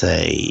it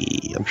say?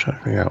 I'm trying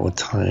to figure out what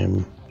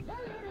time.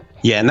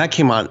 Yeah, and that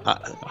came on.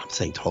 I'm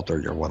saying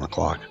 12:30 or 1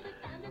 o'clock.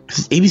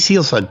 Because ABC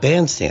also had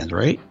Bandstand,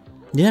 right?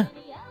 Yeah,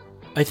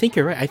 I think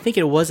you're right. I think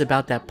it was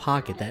about that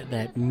pocket,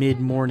 that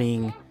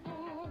mid-morning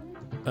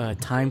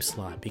time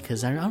slot,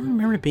 because I don't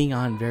remember it being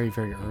on very,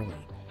 very early.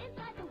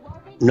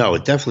 No,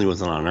 it definitely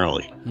wasn't on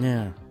early.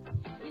 Yeah.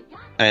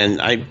 And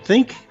I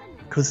think,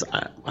 because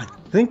I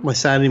think my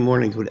Saturday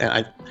mornings would,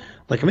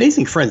 like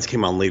Amazing Friends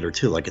came on later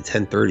too, like a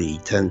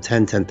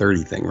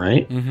 10:30 thing,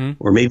 right? Mm-hmm.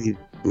 Or maybe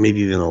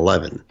even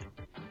 11.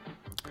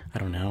 I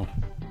don't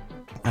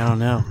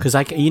know, because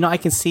I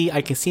can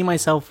see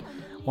myself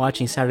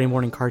watching Saturday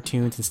morning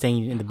cartoons and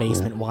staying in the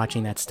basement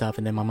watching that stuff,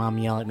 and then my mom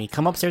yell at me,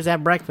 "Come upstairs to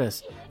have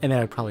breakfast," and then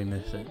I'd probably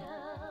miss it.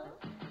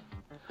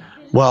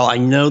 Well, I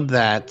know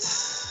that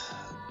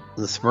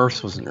the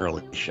Smurfs was an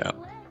early show.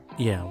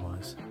 Yeah, it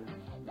was,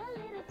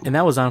 and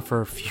that was on for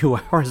a few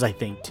hours, I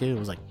think, too. It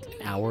was like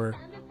an hour.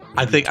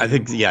 I think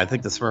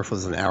the Smurf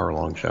was an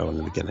hour-long show in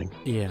the beginning.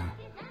 Yeah.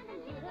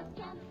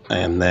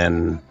 And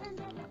then,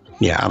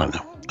 I don't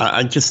know.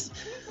 I just,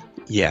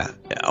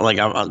 like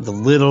the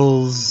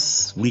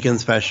Littles, Weekend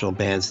Special,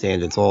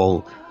 Bandstand. It's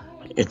all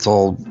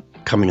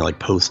coming like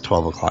post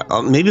 12 o'clock.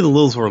 Maybe the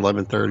Littles were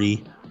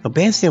 11:30. No,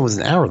 Bandstand was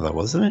an hour though,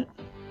 wasn't it?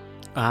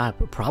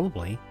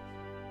 Probably.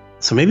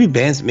 So maybe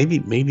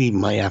maybe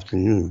my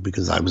afternoon,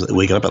 because I was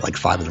waking up at like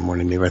 5 in the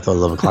morning. Maybe I thought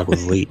 11 o'clock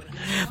was late.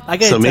 I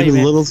gotta so tell maybe you,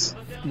 man, Littles.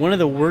 One of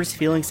the worst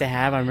feelings to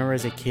have, I remember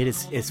as a kid,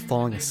 is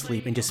falling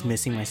asleep and just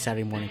missing my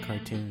Saturday morning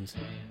cartoons.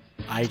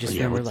 I just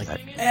remember like,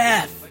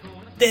 F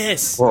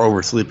this. Or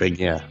oversleeping,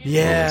 yeah.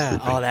 Yeah.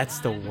 Oh, that's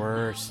the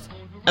worst.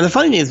 And the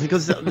funny thing is,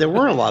 because there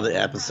weren't a lot of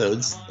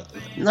episodes,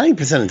 90%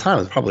 of the time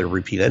it was probably a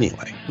repeat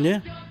anyway. Yeah.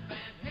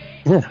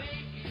 Yeah.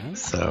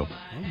 So.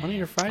 Well, Monday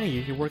to Friday,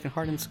 you're working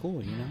hard in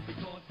school, you know.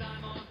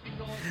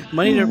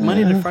 Monday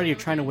to Friday, you're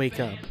trying to wake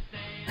up.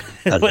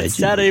 But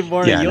Saturday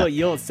morning,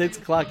 you'll 6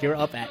 o'clock. You're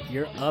up at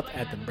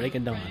the break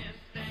of dawn.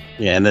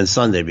 Yeah, and then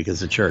Sunday,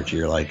 because of church,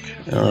 you're like,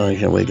 oh, I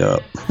can't wake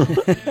up.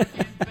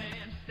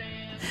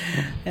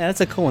 Yeah,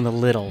 that's a cool one. The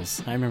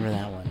Littles, I remember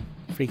that one.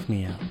 Freaked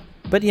me out.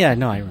 But yeah,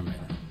 no, I remember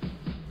that.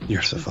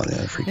 You're so funny.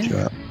 I freaked you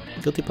out.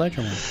 Guilty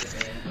pleasure one.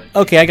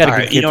 Okay, I got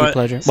a good guilty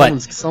pleasure.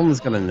 Someone's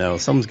gonna know.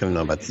 Someone's gonna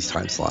know about these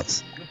time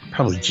slots.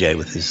 Probably Jay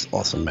with his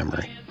awesome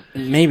memory.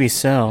 Maybe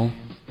so.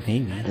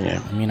 Maybe.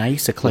 Yeah. I mean, I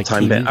used to collect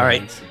time TV all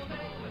right.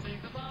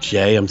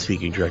 Jay, I'm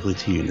speaking directly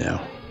to you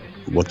now.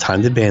 What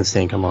time did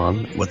Bandstand come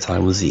on? What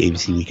time was the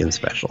ABC Weekend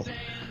Special?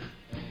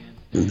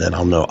 And then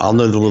I'll know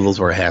the Littles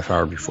were a half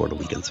hour before the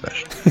Weekend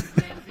Special.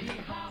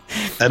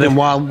 And then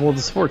Wild World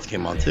of Sports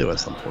came on too at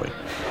some point.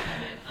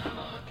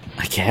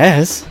 I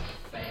guess.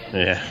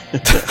 Yeah.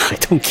 I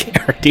don't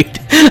care, dude.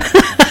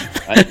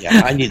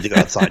 I need to go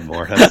outside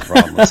more. That's the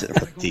problem. I'm sitting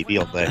with the TV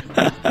all day.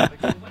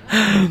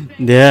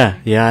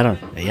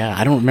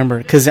 I don't remember,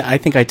 because I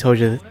think I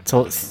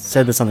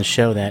said this on the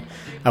show, that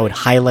I would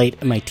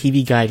highlight my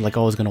TV guide like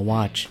I was going to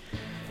watch,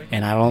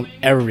 and I don't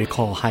ever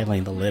recall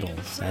highlighting the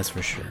Littles. That's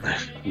for sure.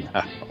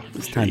 No,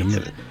 it's time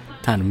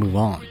to move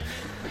on.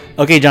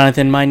 Okay,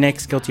 Jonathan, my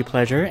next guilty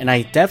pleasure, and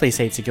I definitely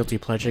say it's a guilty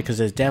pleasure because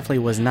it definitely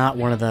was not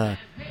one of the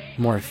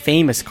more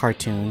famous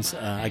cartoons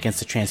against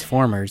the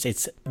Transformers.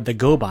 It's the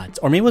GoBots,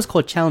 or maybe it was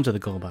called Challenge of the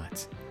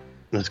GoBots.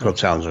 It's called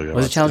Challenge of the Gobots.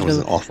 Was it Challenge It was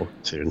of an awful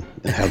cartoon.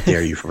 And how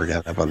dare you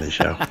forget that on this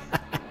show?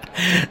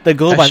 The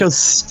GoBots. That show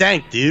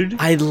stank, dude.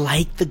 I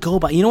like the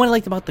GoBots. You know what I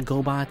liked about the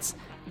GoBots?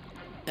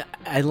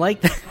 I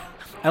like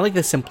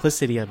the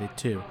simplicity of it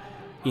too.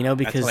 You know,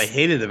 because That's what I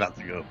hated about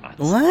the GoBots.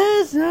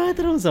 What? No, I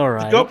thought it was all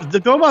right. The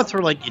GoBots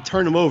were like, you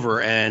turn him over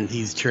and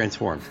he's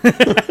transformed.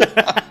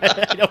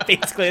 I know,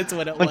 basically that's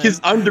what it Like was. his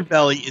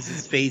underbelly is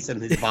his face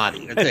and his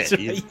body. That's it.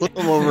 You right. flip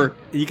him over.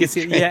 You can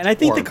see, yeah, and I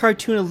think the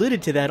cartoon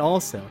alluded to that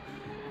also.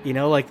 You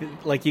know, like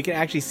you can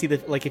actually see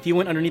like if you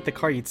went underneath the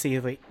car, you'd see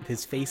like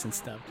his face and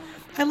stuff.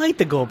 I like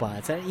the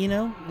GoBots. You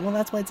know, well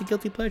that's why it's a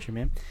guilty pleasure,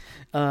 man.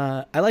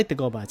 I like the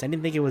GoBots. I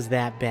didn't think it was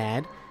that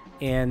bad,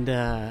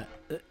 and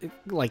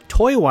like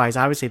toy wise,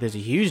 obviously there's a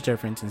huge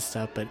difference and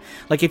stuff. But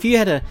like if you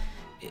had a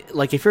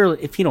like if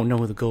you don't know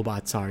who the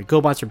GoBots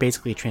are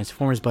basically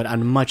Transformers, but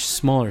on a much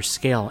smaller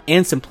scale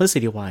and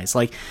simplicity wise.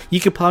 Like you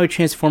could probably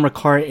transform a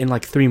car in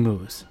like 3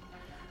 moves.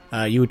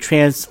 You would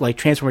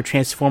transform a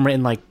Transformer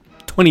in like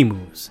 20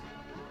 moves.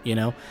 You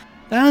know,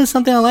 that was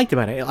something I liked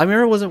about it. I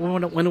remember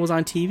when it was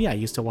on TV. I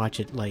used to watch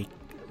it like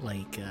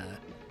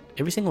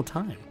every single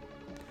time.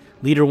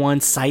 Leader 1,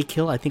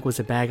 Psykill, I think was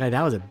a bad guy.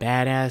 That was a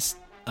badass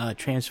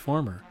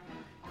Transformer.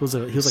 He was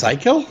like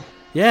Psykill?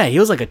 Yeah, he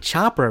was like a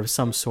chopper of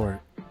some sort,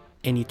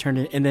 and he turned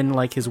it, and then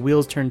like his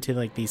wheels turned to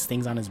like these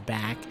things on his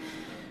back,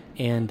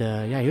 and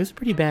yeah, he was a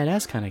pretty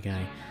badass kind of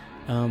guy.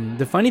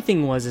 The funny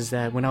thing is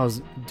that when I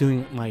was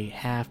doing my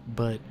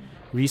half-butt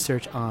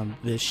research on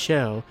this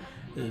show,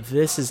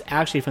 this is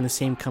actually from the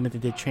same company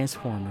that did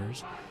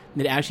Transformers.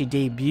 It actually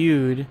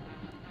debuted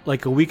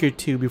like a week or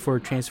two before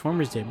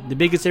Transformers did. The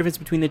biggest difference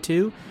between the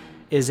two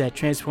is that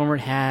Transformer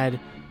had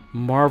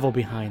Marvel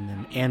behind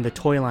them and the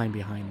toy line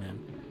behind them.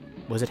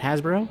 Was it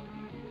Hasbro?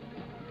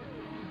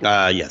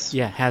 Yes.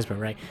 Yeah, Hasbro,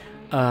 right.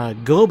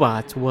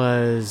 GoBots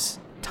was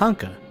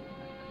Tonka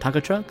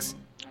trucks.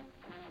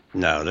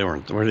 No, they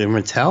weren't. Were they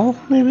Mattel,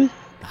 maybe?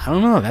 I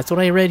don't know. That's what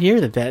I read here,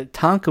 that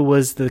Tonka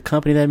was the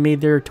company that made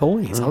their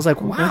toys. I was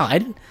like, wow, I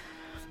didn't...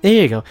 There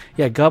you go.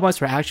 Yeah,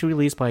 GoBots were actually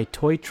released by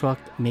toy truck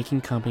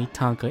making company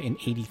Tonka in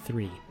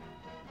 '83.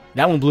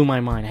 That one blew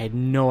my mind. I had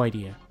no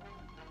idea.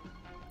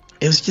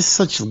 It was just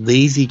such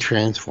lazy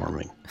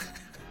transforming.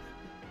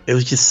 It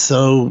was just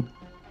so...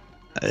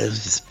 It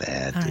was just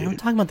bad, dude. I'm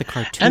talking about the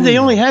cartoon. And they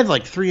only had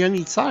like 3 on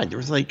each side. There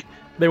was like...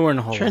 They weren't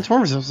a whole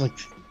Transformers, there was like...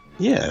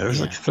 Yeah, there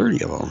was like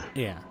 30 of them.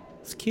 Yeah.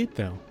 It's cute,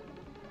 though.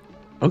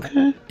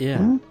 Okay. Yeah.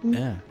 Mm-hmm.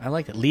 Yeah. I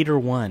like it. Leader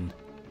 1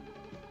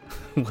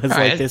 was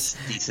Right, like this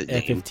decent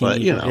F-15. name, but,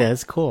 you know. Yeah,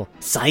 it's cool.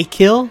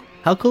 Psykill?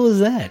 How cool is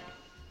that?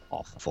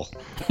 Awful.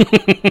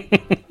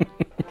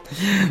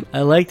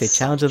 I liked it.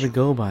 Challenge of the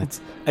GoBots.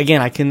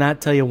 Again, I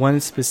cannot tell you one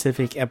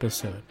specific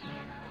episode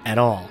at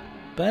all.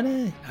 But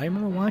I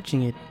remember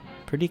watching it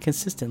pretty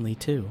consistently,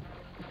 too.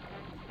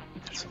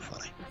 They're so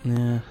funny.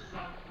 Yeah.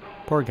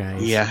 Poor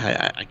guys.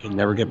 Yeah, I could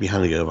never get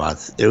behind the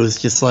GoBots. It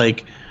was just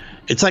like...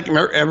 It's like,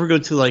 ever go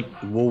to like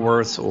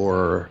Woolworths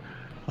or...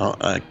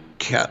 not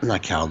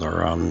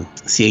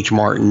Caldor, C.H.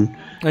 Martin.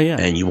 Oh, yeah.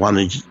 And you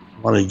wanted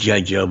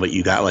G.I. Joe, but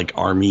you got like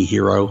Army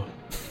Hero.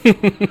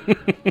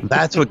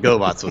 That's what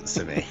GoBots was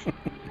to me.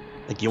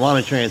 Like, you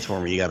want a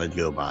Transformer, you got a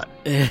GoBot.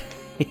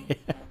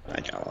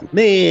 I got one.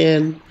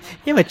 Man.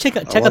 Yeah, but check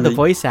out the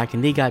voice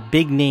acting. They got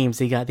big names.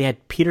 They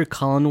had Peter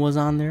Cullen was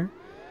on there.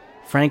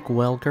 Frank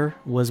Welker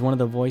was one of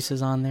the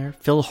voices on there.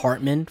 Phil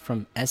Hartman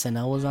from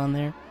SNL was on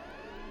there.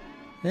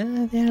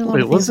 Yeah, they had a lot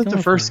of things wasn't the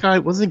going first for them. guy?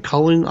 Wasn't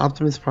Cullen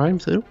Optimus Prime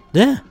too?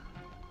 Yeah.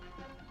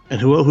 And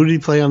who did he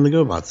play on the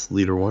GoBots?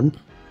 Leader 1?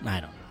 I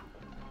don't know.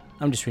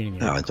 I'm just reading it.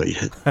 No, I thought you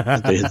had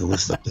the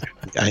list up there.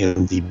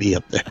 IMDb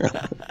up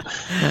there.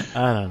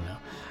 I don't know.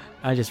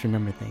 I just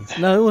remember things.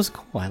 No, it was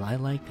cool. I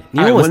liked it.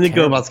 All right, when did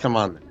terrible? GoBots come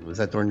on? Was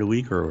that during the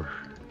week or?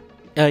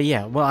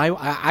 Yeah. Well,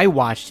 I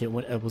watched it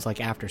when it was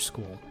like after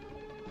school.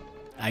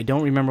 I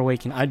don't remember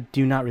waking. I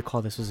do not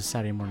recall this was a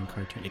Saturday morning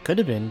cartoon. It could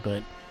have been,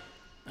 but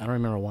I don't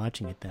remember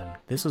watching it then.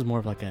 This was more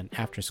of like an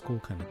after school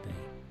kind of thing.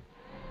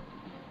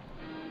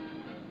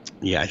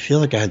 Yeah, I feel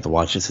like I had to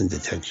watch this in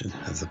detention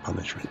as a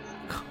punishment.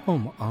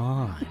 Come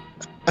on.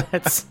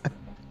 That's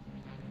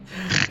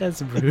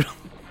brutal.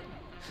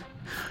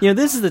 You know,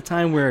 this is the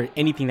time where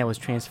anything that was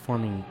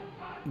transforming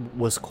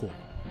was cool.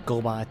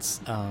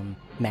 GoBots,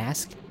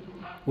 Mask,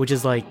 which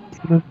is like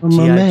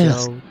G.I.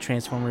 Joe,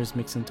 Transformers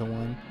mixed into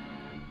one.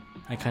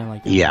 I kind of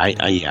like that. Yeah, I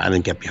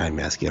didn't get behind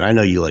Mask yet. I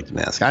know you liked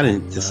Mask. I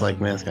didn't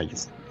dislike Mask.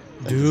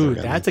 Dude,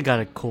 that's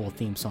got a cool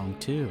theme song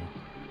too.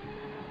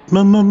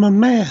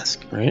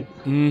 Mask, right?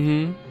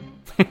 Mm-hmm.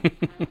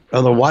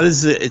 Although, what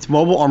is it? It's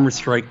Mobile Armored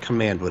Strike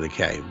Command with a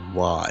K.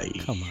 Why?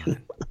 Come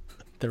on,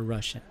 they're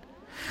Russian.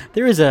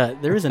 There is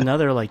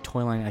another like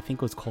toy line. I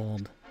think it was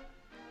called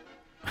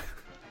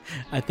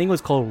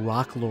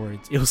Rock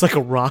Lords. It was like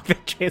a rock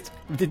that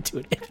transformed into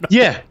an animal.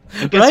 Yeah,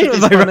 Right?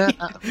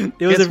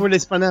 Guess where they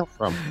spun out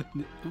from?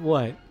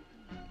 What?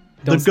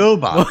 The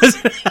GoBot.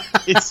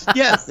 It's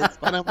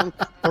spun out from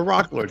the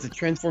Rock Lords. It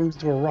transforms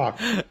into a rock.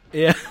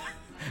 Yeah,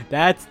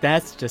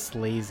 that's just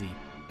lazy.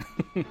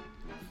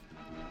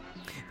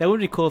 That would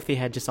be cool if they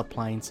had just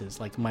appliances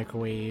like the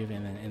microwave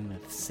and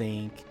the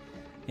sink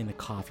and the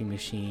coffee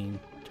machine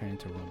turn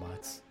into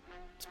robots.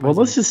 Well,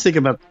 let's think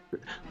about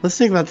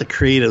the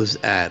creatives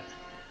at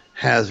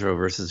Hasbro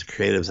versus the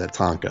creatives at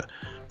Tonka.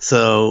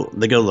 So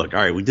they go, look,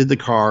 all right, we did the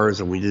cars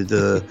and we did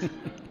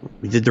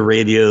the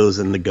radios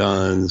and the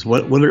guns.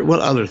 What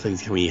other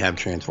things can we have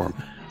transform?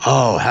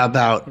 Oh, how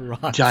about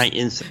Rocks. giant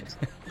insects?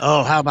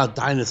 Oh, how about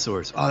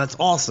dinosaurs? Oh, that's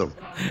awesome.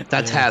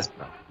 That's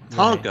Hasbro.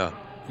 Tonka.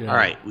 Yeah. All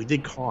right, we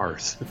did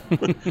cars.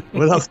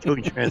 What else can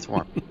we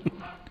transform?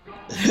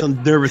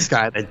 Some nervous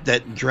guy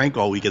that drank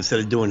all week instead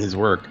of doing his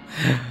work.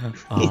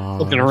 He's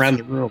looking around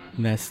the room.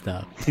 Messed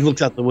up. He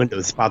looks out the window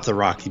and spots a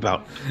rock. He's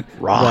about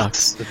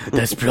rocks.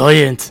 That's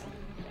brilliant.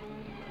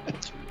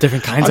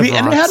 Different kinds of rocks.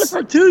 And they had a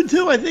cartoon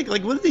too. I think.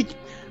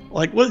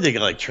 What did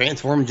they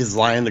transform and just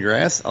lie in the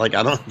grass? I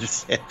don't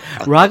understand.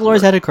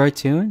 Rocklords had a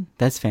cartoon.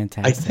 That's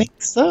fantastic. I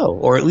think so,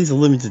 or at least a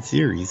limited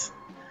series.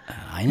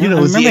 I know. I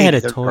remember they had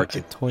a toy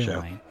show.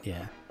 line.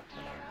 Yeah.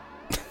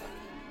 I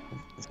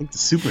think the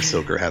Super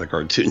Soaker had a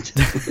cartoon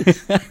too.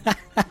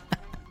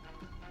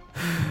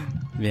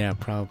 Yeah,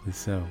 probably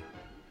so.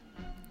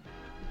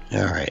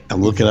 All right,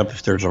 I'm looking up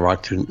if there's a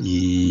rock tune.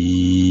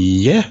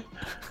 Yeah,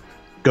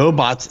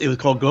 GoBots. It was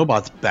called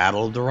GoBots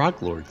Battle of the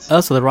Rock Lords.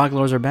 Oh, so the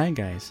Rocklords are bad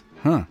guys,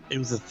 huh? It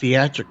was a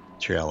theatrical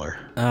trailer.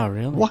 Oh,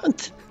 really?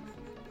 What?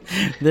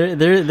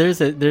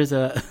 There's a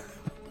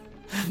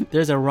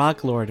there's a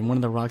rock lord, and one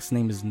of the rocks'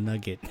 name is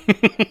Nugget.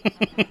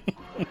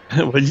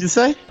 What did you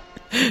say?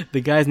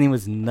 The guy's name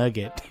was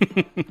Nugget.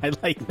 I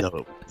like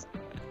that.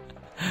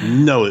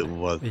 No, it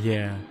wasn't.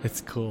 Yeah,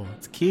 it's cool.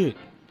 It's cute.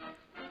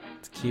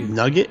 It's cute.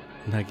 Nugget?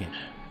 Nugget.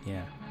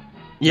 Yeah.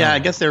 Yeah, I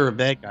guess they were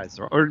bad guys,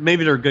 or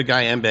maybe they're good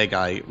guy and bad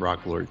guy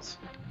rock lords.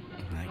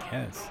 I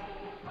guess.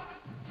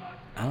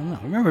 I don't know.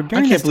 Remember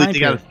during this time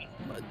period,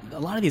 a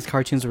lot of these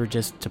cartoons were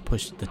just to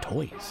push the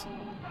toys,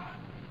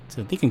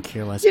 so they can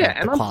care less. Yeah, about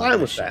and the I'm quality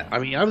fine with shit. that. I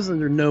mean, I was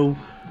under no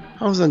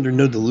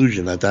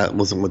delusion that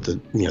wasn't what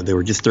they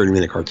were just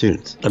 30-minute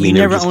cartoons. I mean,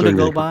 You never they were just owned a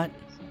 30-minute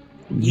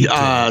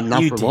GoBot?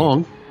 Not You for did.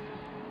 long.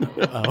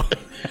 Oh.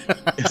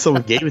 If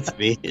someone gave it to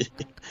me,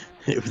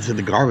 it was in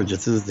the garbage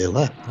as soon as they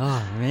left.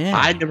 Oh man.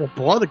 I never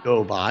bought a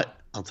GoBot.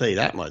 I'll tell you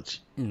that much.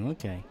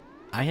 Okay.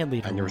 I had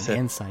Leader never One said-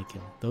 and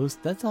Cycle.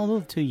 That's all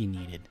the two you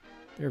needed.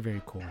 They're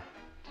very cool.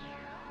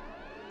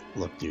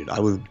 Look, dude, I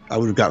would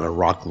have gotten a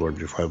Rock Lord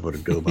before I bought a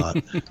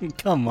GoBot.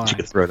 Come on. You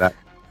could throw that.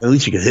 At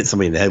least you could hit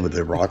somebody in the head with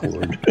a Rock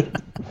Lord.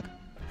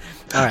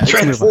 All right. Let's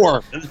move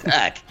on. Transform and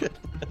attack. All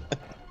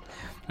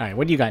right.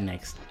 What do you got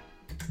next?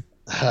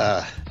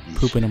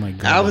 Pooping on my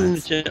Alvin and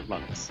the GoBots.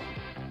 Chipmunks.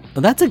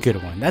 Oh, that's a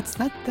good one. That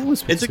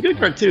was. It's a good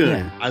cartoon.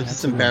 Yeah, I was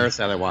just that's a good embarrassed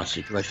that I watched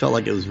it because I felt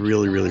like it was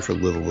really, really for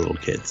little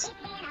kids.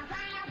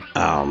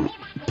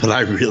 But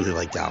I really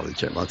liked Alvin and the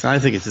Chipmunks. I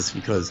think it's just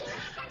because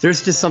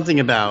there's just something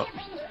about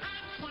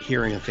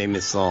hearing a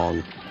famous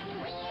song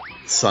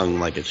sung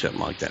like a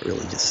chipmunk that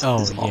really just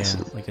one. is Oh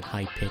awesome. yeah, like at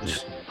high pitch.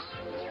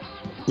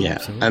 Yeah,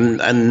 Absolutely.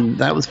 and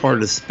that was part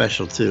of the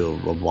special too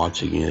of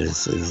watching it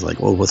is like,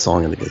 well, what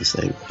song are they going to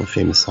sing? What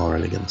famous song are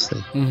they going to sing?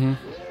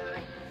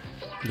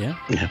 Mm-hmm. Yeah.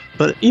 Yeah,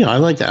 but I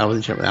like the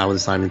Alvin,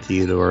 Simon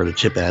Theodore, the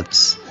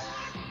Chipettes,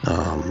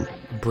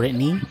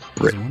 Brittany.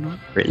 Brit- is one of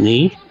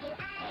Brittany,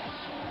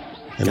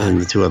 and then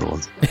the two other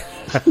ones.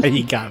 them?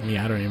 You got me.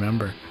 I don't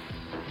remember.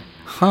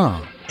 Huh.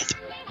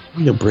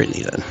 We know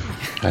Brittany then.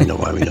 I know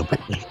why we know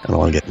Brittany. I don't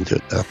want to get into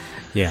it though.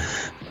 Yeah.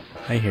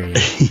 I hear you.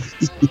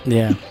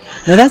 Yeah.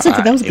 No, that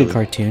was a good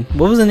cartoon.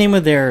 What was the name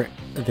of their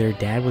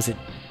dad? Was it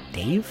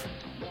Dave?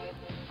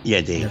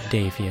 Yeah, Dave. No,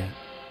 Dave, yeah.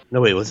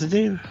 No, wait, was it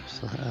Dave?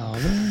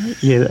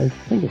 Yeah, I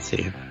think it's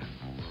Dave.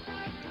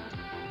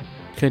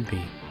 Could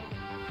be.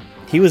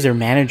 He was their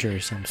manager or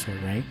some sort,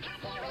 right?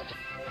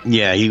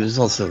 Yeah, he was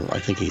also, I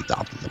think he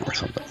adopted them or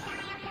something.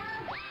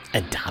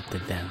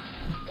 Adopted them.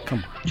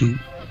 Come on. Do,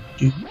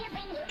 do,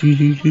 do,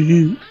 do, do,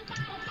 do.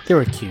 They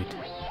were cute.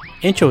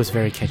 Intro was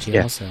very catchy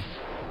Yeah. also.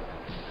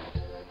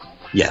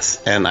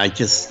 Yes, and I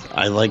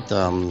liked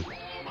Alvin.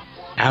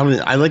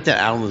 I liked that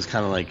Alvin was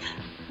kind of like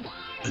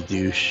a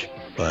douche,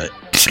 but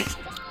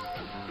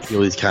he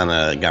always kind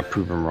of got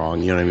proven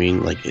wrong. You know what I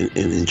mean? Like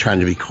in trying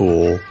to be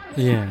cool,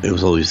 Yeah. it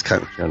was always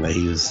kind of that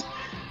he was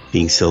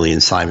being silly,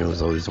 and Simon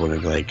was always one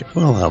of like,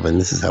 "Well, Alvin,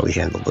 this is how we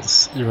handle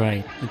this." You're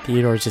right. And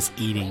Theodore's just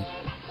eating.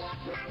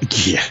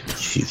 Yeah,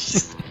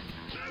 he's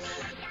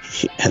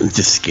and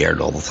just scared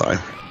all the time.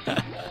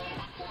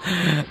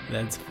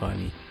 That's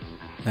funny.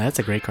 No, that's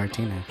a great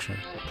cartoon, actually.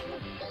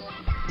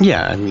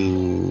 Yeah, I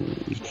mean,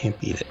 you can't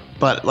beat it.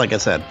 But like I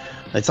said,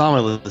 it's on my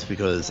list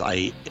because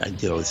I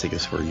did always think it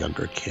was for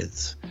younger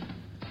kids.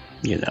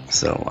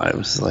 So I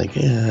was like,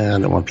 yeah, I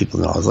don't want people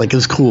to know. I was like, it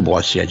was cool to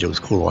watch G.I. Joe. It was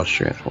cool to watch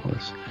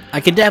Transformers.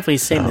 I could definitely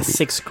say in the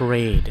 6th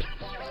grade,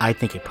 I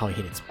think it probably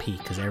hit its peak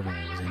because everyone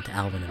was into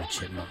Alvin and the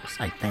Chipmunks,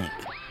 I think.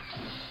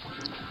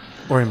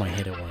 Or in my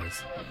head it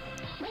was.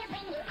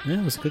 Yeah,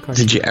 it was a good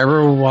cartoon. Did you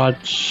ever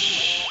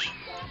watch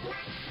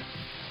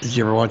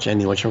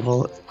any,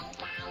 whatchamacallit?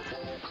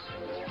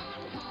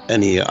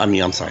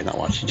 I'm sorry, not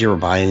watch. Did you ever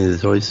buy any of the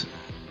toys?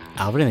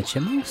 Alvin and the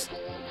Chipmunks?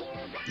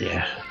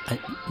 Yeah.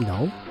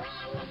 No.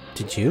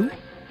 Did you?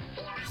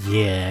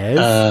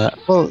 Yes.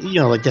 Well,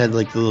 like they had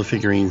like the little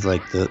figurines,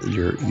 like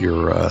your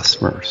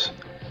Smurfs.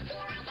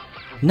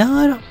 No,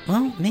 I don't.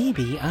 Well,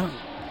 maybe I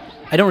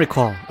don't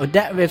recall.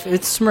 If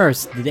it's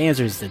Smurfs, the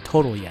answer is the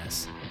total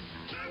yes.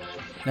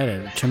 I had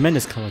a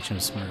tremendous collection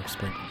of Smurfs,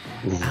 but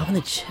Alvin and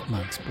the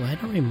Chipmunks, boy, I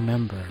don't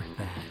remember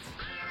that.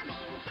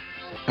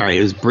 All right,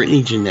 it was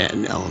Brittany, Jeanette,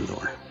 and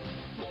Eleanor.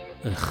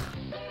 Ugh.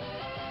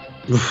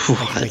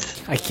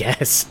 What? I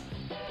guess.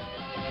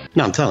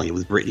 No, I'm telling you, it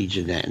was Brittany,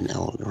 Jeanette, and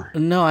Eleanor.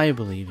 No, I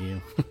believe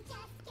you.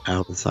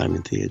 Alvin,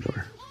 Simon,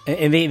 Theodore.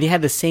 And they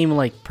had the same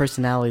like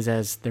personalities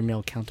as their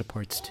male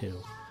counterparts too.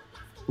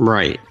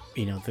 Right.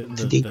 Did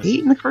they date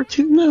in the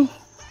cartoon though?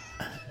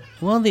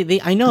 Well, they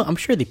I know. I'm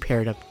sure they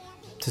paired up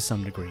to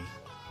some degree.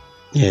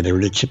 Yeah, they were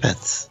the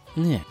Chipettes.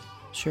 Yeah,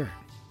 sure.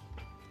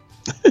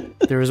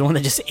 There was one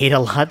that just ate a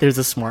lot. There's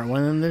a smart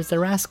one, and there's the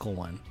rascal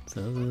one.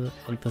 So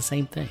like the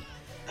same thing.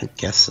 I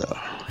guess so.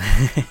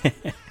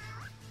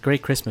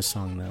 Great Christmas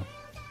song, though.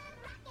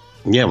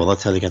 Yeah, well,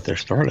 that's how they got their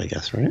start, I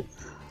guess, right?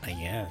 I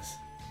guess.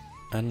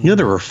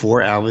 There were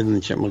 4 Alvin and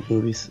the Chipmunk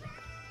movies.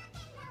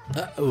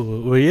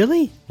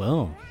 Really?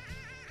 Well.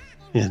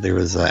 Yeah, there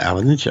was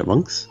Alvin and the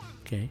Chipmunks.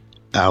 Okay.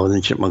 Alvin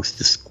and the Chipmunks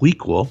the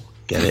Squeakquel.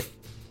 Get it?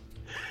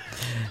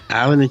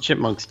 Alvin and the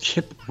Chipmunks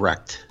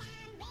Chipwrecked.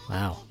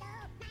 Wow.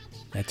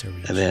 That's a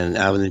reach. And then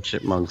Alvin and the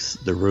Chipmunks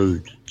the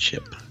Road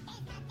Chip.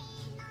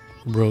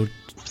 Road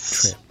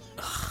Trip.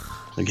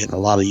 I'm getting a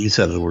lot of use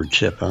out of the word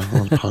chip, huh? A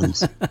lot of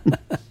puns.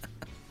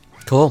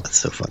 Cool. That's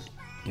so funny.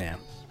 Yeah.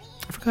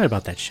 I forgot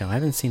about that show. I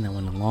haven't seen that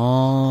one in a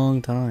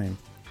long time.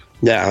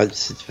 Yeah,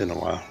 it's been a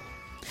while.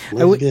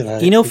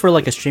 For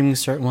like a streaming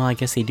service, well, I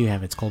guess they do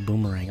have it. It's called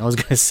Boomerang. I was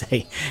going to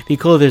say, it'd be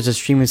cool if there's a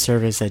streaming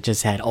service that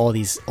just had all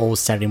these old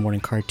Saturday morning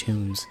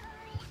cartoons.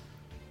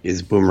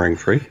 Is Boomerang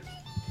free?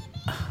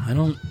 I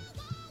don't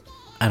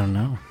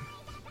know.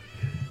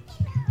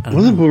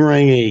 Wasn't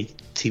Boomerang a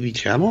TV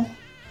channel?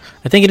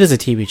 I think it is a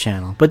TV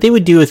channel, but they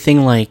would do a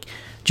thing like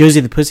Josie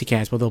and the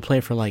Pussycats, where they'll play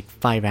it for like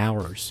 5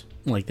 hours.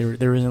 Like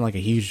there isn't like a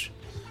huge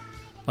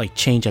like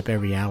change up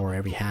every hour,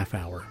 every half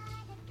hour.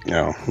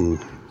 No.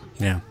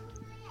 Yeah.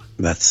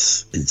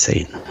 That's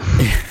insane.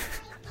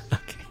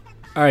 Okay.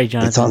 All right,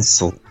 Jonathan.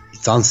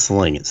 It's on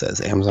Sling. It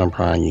says Amazon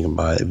Prime. You can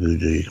buy it.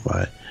 Vudu. You can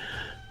buy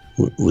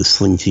it with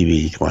Sling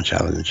TV. You can watch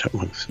Alvin and the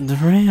Chipmunks.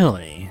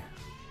 Really?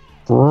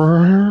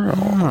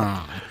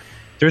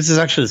 There's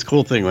this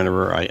cool thing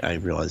whenever I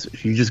realize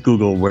if you just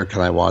Google where can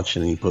I watch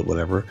and then you put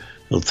whatever,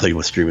 it'll tell you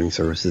what streaming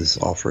services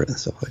offer it and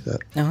stuff like that.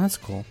 Oh, that's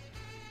cool.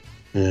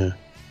 Yeah.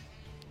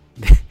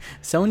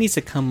 Someone needs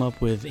to come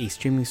up with a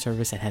streaming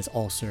service that has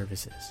all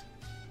services.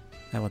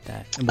 How about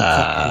that? And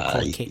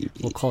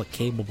we'll call it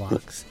Cable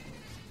Box.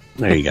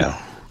 There you go.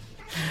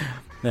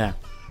 Yeah.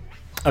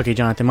 Okay,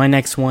 Jonathan, my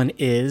next one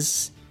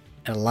is,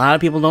 and a lot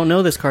of people don't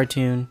know this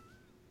cartoon,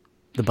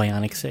 The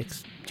Bionic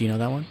Six. Do you know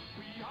that one?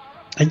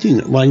 I do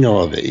know. Well, I know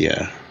of it,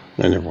 yeah.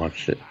 I never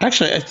watched it.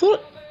 Actually,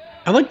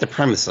 I like the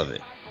premise of it.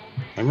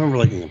 I remember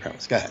liking the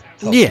premise. Go ahead.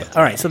 Yeah,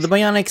 all right. So the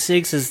Bionic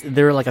Six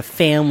they're like a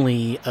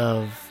family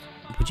of,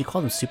 would you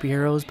call them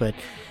superheroes? But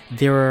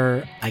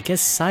they're, I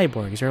guess,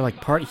 cyborgs. They're like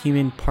part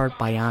human, part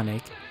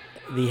bionic.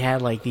 They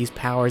had like these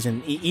powers,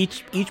 and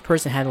each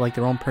person had like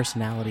their own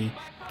personality.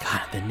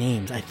 God, the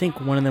names. I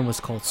think one of them was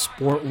called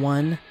Sport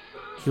One.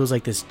 He was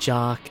like this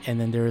jock,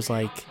 and then there was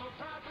like,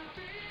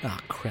 oh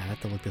crap, I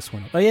have to look this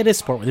one up. Oh yeah, it is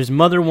Sport One. There's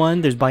Mother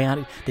One, there's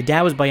Bionic. The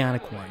dad was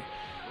Bionic One.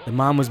 The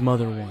mom was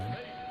Mother One.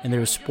 And there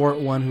was Sport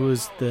One, who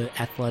was the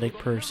athletic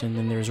person.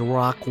 And there's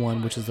Rock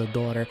One, which is the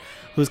daughter,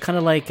 who was kind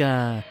of like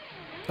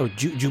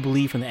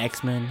Jubilee from the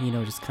X-Men,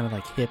 just kind of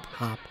like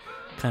hip-hop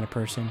kind of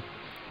person.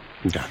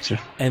 Gotcha.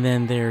 And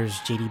then there's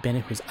J.D.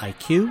 Bennett, who's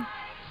IQ.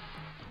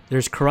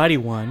 There's Karate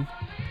One,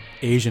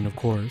 Asian, of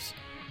course.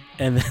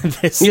 And then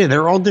this... Yeah,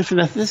 they're all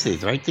different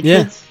ethnicities, right? The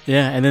yeah, kids?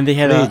 Yeah, and then they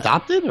had... Are they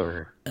adopted,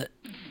 or...?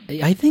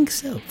 I think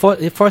so.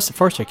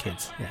 Foster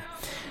kids, yeah.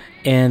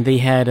 And they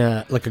had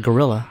like a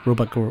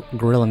robot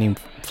gorilla named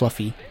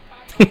Fluffy.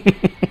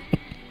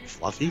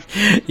 Fluffy?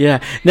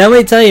 Yeah. Now let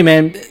me tell you,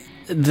 man,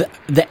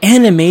 the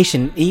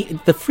animation,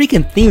 the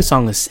freaking theme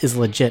song is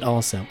legit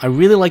also. I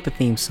really like the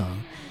theme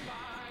song.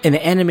 And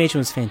the animation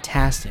was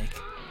fantastic.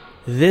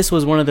 This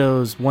was one of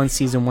those one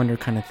season wonder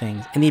kind of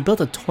things. And they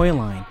built a toy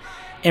line.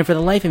 And for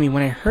the life of me,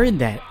 when I heard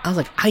that, I was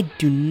like, I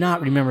do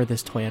not remember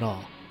this toy at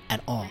all.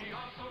 At all.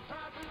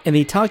 And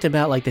they talked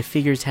about like the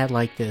figures had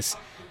like this,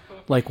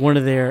 like one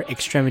of their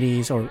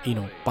extremities or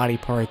body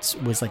parts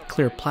was like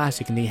clear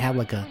plastic, and they had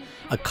like a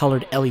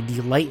colored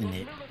LED light in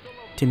it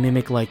to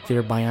mimic like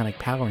their bionic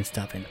power and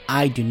stuff. And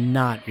I do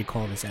not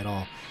recall this at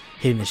all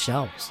hitting the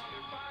shelves.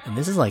 And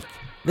this is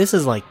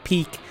like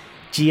peak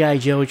G.I.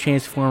 Joe,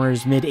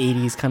 Transformers, mid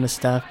 80s kind of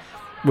stuff,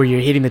 where you're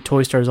hitting the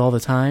toy stores all the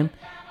time.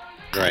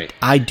 Right.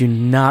 I do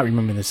not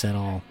remember this at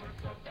all.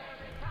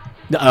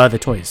 The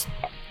toys.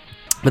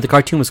 But the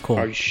cartoon was cool.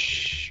 Are you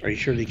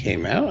sure they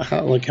came out?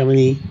 How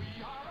many?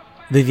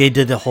 They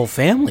did the whole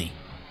family.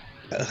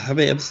 How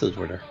many episodes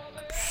were there?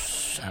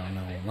 I don't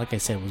know. Like I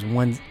said, it was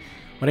one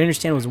What I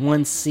understand was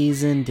one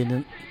season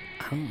didn't.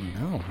 I don't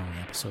know how many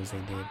episodes they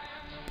did,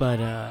 but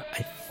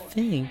I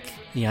think.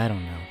 Yeah, I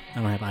don't know. I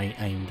don't have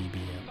IMDb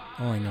up.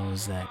 All I know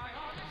is that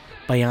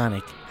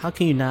Bionic. How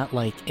can you not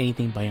like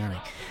anything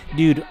Bionic,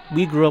 dude?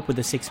 We grew up with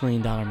the $6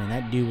 Million Man.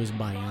 That dude was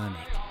Bionic.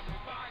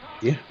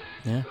 Yeah.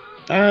 Yeah.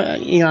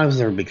 I was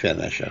never a big fan of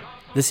that show.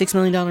 The $6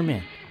 Million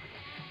Man.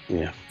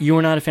 Yeah. You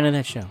were not a fan of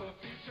that show.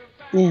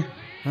 Yeah.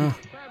 Oh.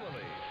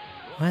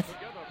 What?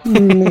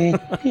 Yeah.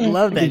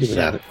 Love that Think show.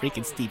 about it.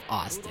 Freaking Steve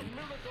Austin.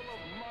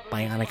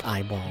 Bionic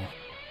Eyeball.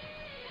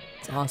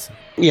 It's awesome.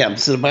 Yeah,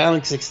 so the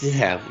Bionic 6 did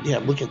have,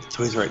 look at the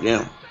toys right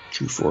now.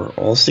 2 for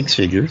all 6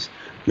 figures.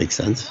 Makes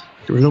sense.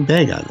 There was no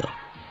bad guy, though.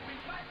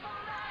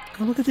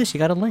 Oh, look at this. You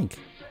got a link.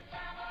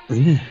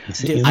 Yeah, I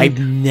see Dude, you I've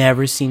like-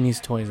 never seen these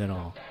toys at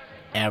all.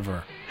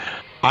 Ever.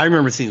 I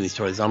remember seeing these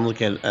toys. I'm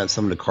looking at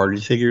some of the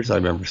cartridge figures. I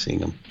remember seeing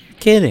them.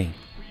 Kidding.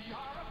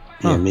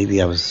 Yeah, Huh.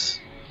 maybe I was...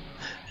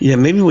 Yeah,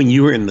 maybe when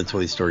you were in the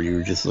toy store, you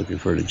were just looking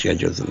for the G.I.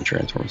 Joes and the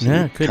Transformers.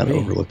 Yeah, You could kind of be.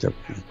 overlooked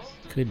everything.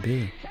 Could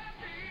be.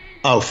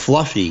 Oh,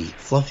 Fluffy.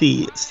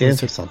 Fluffy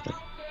stands for something.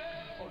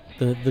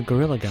 The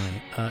gorilla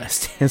guy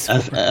stands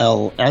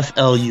for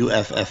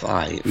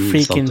F-L-U-F-F-I. It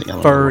means something. I freaking don't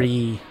know.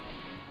 furry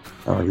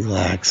Oh,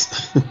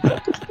 relax.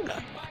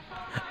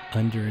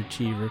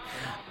 underachiever.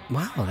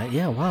 Wow.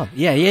 Wow.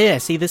 Yeah.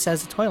 See, this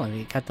has a toy line.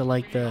 It got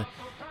the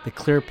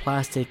clear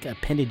plastic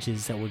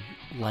appendages that would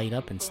light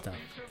up and stuff.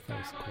 That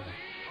was cool.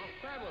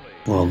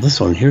 Well, this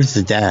one, here's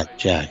the dad,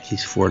 Jack.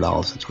 He's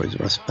 $4 at Toys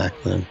R Us back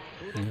then.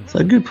 Is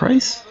that a good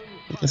price?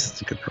 I guess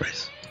it's a good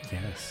price.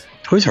 Yes.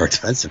 Toys are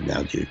expensive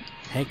now, dude.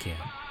 Heck yeah.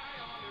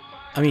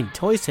 I mean,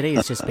 toys today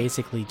is just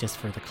basically just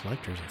for the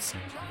collectors, it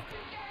seems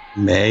like.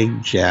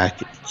 Meg, Jack,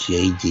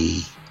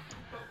 JD.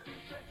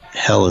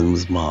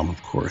 Helen's mom,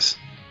 of course.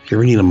 If you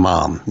ever need a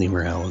mom, name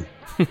her Helen.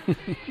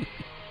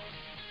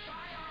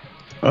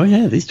 Oh,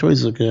 yeah, these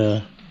toys look,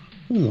 there's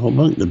a whole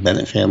bunch. The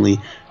Bennett family.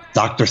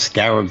 Dr.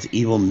 Scarab's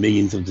Evil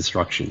Millions of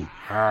Destruction.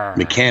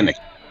 Mechanic,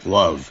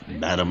 Love,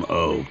 Madam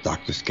O,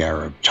 Dr.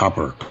 Scarab,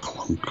 Chopper,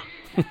 Clunk.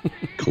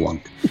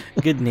 Clunk.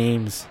 Good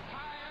names.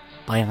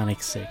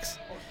 Bionic 6.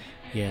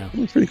 Yeah.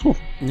 It's pretty cool.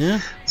 Yeah.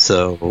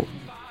 So,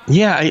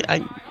 yeah,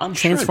 I'm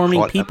Transforming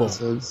sure I caught people.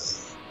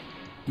 episodes.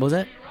 What was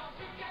that?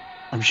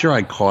 I'm sure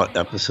I caught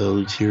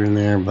episodes here and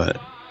there, but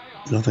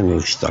nothing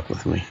really stuck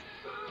with me.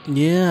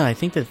 Yeah, I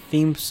think the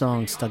theme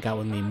song stuck out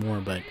with me more,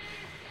 but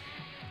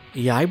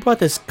yeah, I brought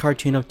this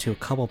cartoon up to a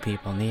couple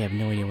people, and they have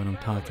no idea what I'm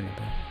talking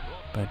about.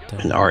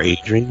 But In our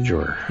age range,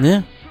 or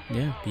yeah,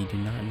 they do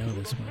not know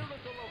this one.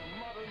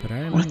 But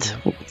I remember.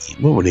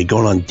 what were they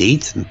going on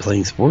dates and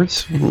playing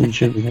sports when we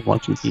should be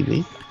watching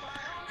TV?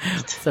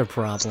 What's their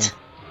problem?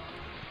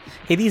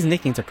 Hey, these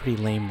nicknames are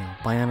pretty lame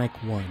though. Bionic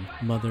 1,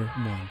 Mother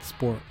 1,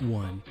 Sport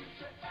 1,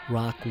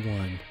 Rock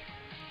 1,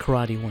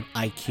 Karate 1,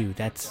 IQ.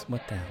 That's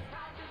what the hell?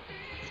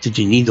 Did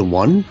you need the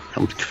one?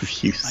 I'm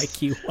confused.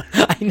 IQ 1.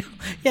 I know.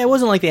 Yeah, it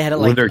wasn't like they had it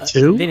Were like. there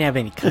two? They didn't have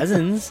any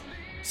cousins.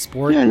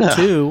 Sport Yeah, no.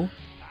 2. What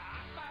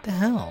the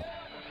hell?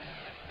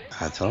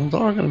 That's what I'm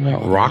talking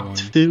about. Other Rock one.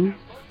 2?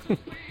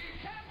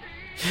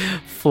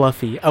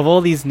 Fluffy. Of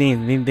all these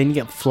names, then you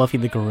get Fluffy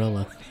the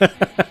gorilla.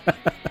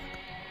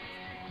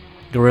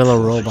 Gorilla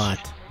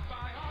robot.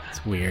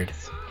 It's weird.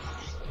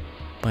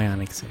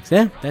 Bionic 6.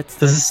 Yeah, that's.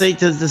 Does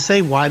it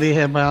say why they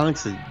have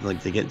bionics?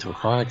 Like they get into a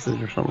car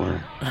accident or something?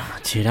 Or? Oh,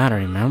 dude, I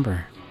don't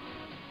remember.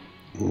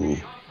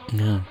 Mm.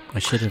 No, I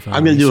should have.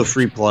 I'm going to do a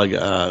free plug.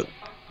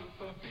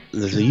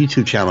 There's a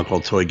YouTube channel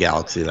called Toy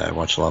Galaxy that I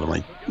watch a lot of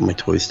my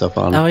toy stuff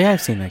on. Oh yeah,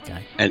 I've seen that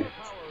guy. And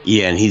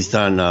he's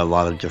done a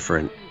lot of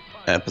different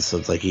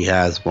episodes. Like he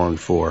has one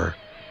for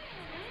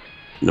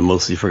the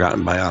Mostly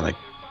Forgotten Bionic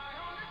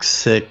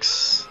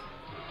 6.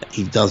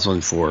 He does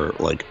one for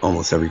like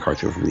almost every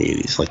cartoon from the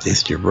 80s, like the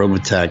history of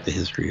Robotech, the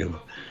history of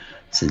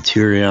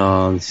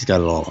Centurions. He's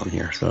got it all on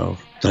here. So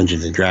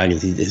Dungeons and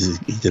Dragons, he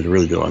did a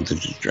really good one on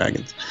Dungeons and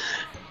Dragons.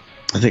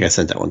 I think I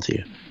sent that one to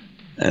you.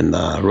 And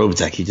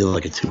Robotech, he did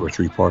like a 2 or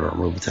 3-parter on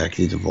Robotech.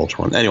 He did the Voltron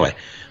one. Anyway,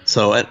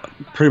 so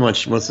pretty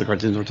much most of the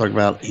cartoons we're talking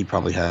about, he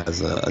probably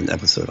has an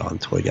episode on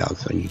Toy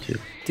Galaxy on YouTube.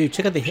 Dude,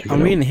 check out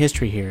I'm reading the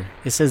history here.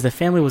 It says the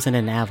family was in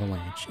an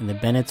avalanche, and the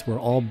Bennetts were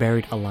all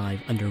buried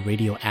alive under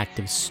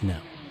radioactive snow.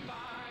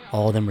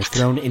 All of them were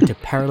thrown into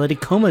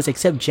paralytic comas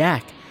except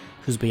Jack,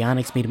 whose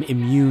bionics made him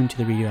immune to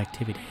the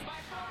radioactivity.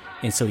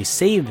 And so he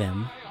saved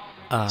them.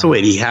 So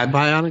wait, he had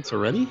bionics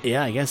already?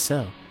 Yeah, I guess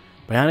so.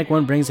 Bionic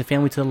 1 brings the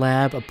family to the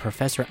lab of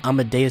Professor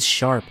Amadeus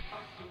Sharp,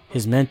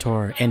 his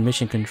mentor and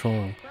mission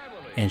control.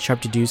 And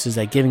Sharp deduces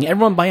that giving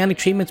everyone bionic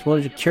treatments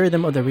will cure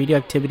them of the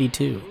radioactivity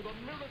too.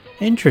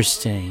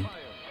 Interesting.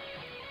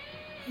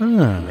 Huh.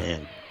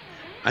 Man,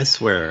 I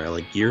swear,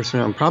 like years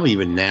from now, probably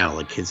even now,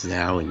 like kids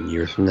now and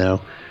years from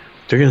now,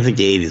 they're going to think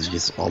the 80s was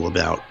just all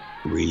about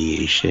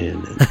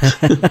radiation and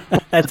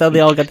That's how they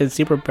all got their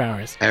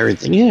superpowers.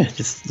 everything. Yeah,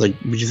 just like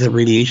we just have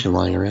radiation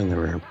lying around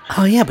everywhere.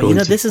 Oh yeah, but you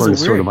know, this is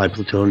sort weird. of by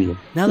plutonium.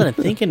 Now that I'm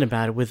thinking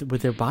about it,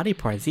 with their body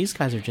parts, these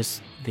guys are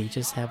they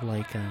just have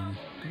like, what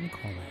do you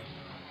call that?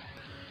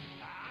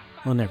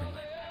 Well, never mind.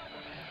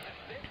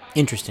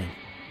 Interesting.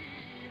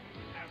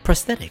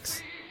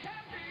 prosthetics.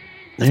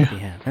 That's what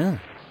they have.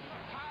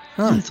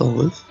 Huh. That's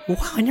all it is. Wow,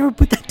 I never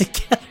put that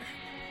together.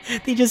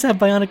 They just have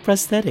bionic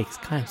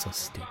prosthetics. God, I'm so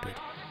stupid.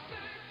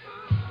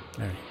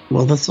 All right.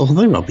 Well, that's the whole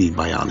thing about being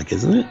bionic,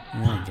 isn't it?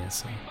 I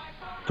guess so.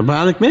 The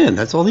Bionic Man,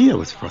 that's all he had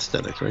was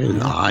prosthetics, right?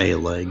 An eye, a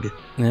leg.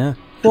 Yeah.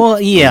 Well,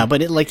 yeah,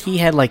 but he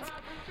had like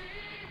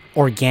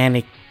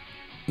organic,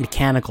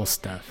 mechanical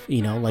stuff.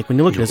 You know, like when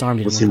you look at his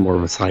arm, Was he more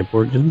of a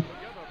cyborg then?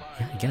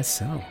 Yeah, I guess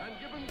so.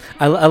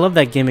 I love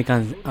that gimmick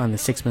on the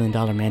 $6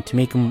 Million Man to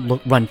make him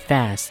run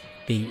fast.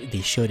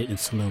 They showed it in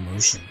slow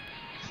motion.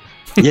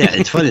 Yeah,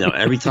 it's funny though.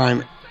 Every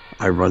time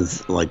I run,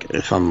 like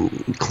if I'm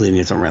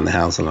cleaning something around the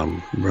house and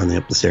I'm running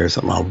up the stairs,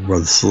 or something, I'll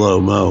run slow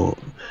mo,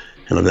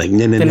 and I'm like,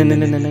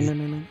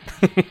 no.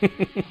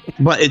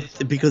 But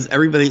it's because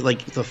everybody,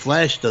 like the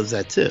Flash, does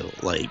that too.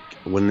 Like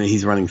when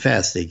he's running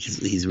fast,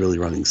 he's really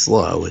running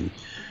slow, and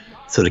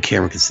so the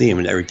camera can see him,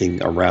 and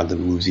everything around him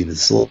moves even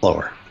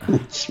slower.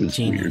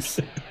 Genius,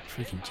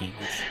 freaking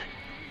genius.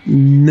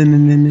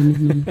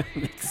 No.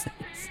 Makes sense.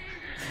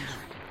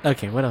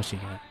 Okay, what else you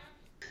got?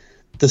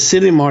 The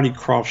Sid and Marty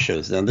Krofft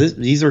shows. Now,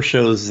 these are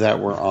shows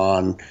that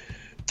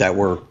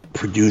were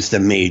produced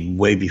and made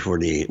way before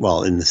in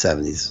the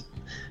 70s,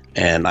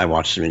 and I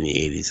watched them in the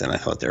 80s, and I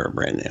thought they were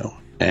brand new.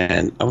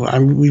 And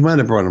we might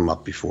have brought them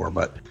up before,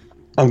 but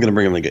I'm going to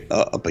bring them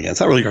up again. It's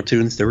not really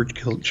cartoons; they were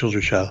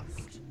children's show,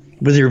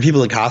 but they were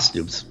people in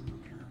costumes.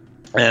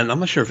 And I'm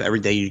not sure if every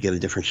day you get a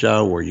different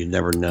show or you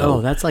never know.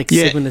 Oh, that's like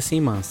Sigmund the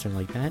Sea Monster,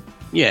 like that?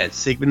 Yeah, it's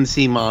Sigmund the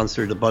Sea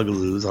Monster, the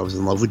Bugaloos. I was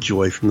in love with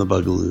Joy from the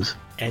Bugaloos.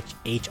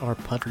 H.R.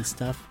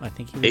 Puffenstuff, I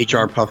think he was.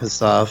 H.R.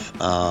 Puffenstuff,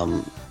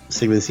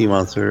 Sigmund the Sea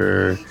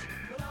Monster,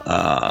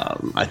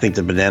 I think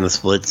the Banana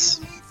Splits.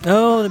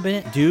 Oh,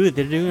 dude,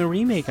 they're doing a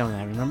remake on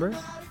that, remember?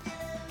 I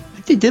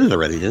think they did it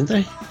already, didn't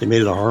they? They made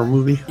it a horror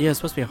movie? Yeah, it's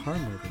supposed to be a horror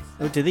movie.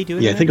 Oh, did they do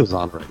it? Yeah, already? I think it was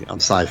on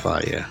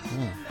Sci-Fi, yeah.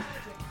 Oh.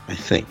 I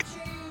think.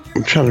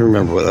 I'm trying to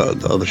remember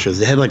what the other shows.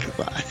 They had I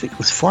think it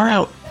was Far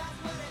Out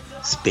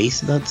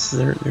Space Nuts,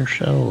 their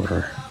show,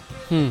 or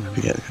I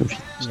forget.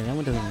 Confused. Yeah, that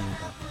one doesn't ring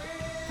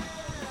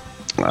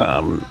a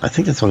bell. I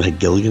think that's one that had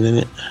Gilligan in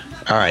it.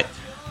 All right,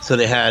 so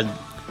they had.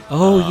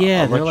 Oh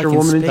yeah, they're like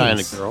Woman in and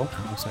space. Dynagirl.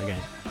 Oh, sorry,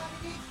 guys.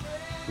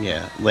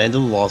 Yeah, Land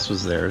of the Lost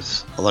was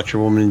theirs. Electra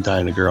Woman and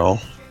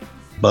Dynagirl,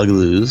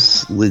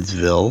 Bugaloos,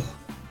 Lidsville,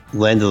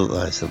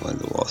 I said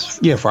Land of the Lost.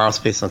 Yeah, Far Out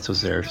Space Nuts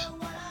was theirs.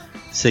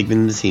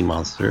 Sigmund the Sea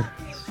Monster,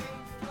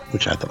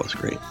 which I thought was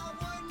great.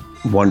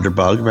 Wonder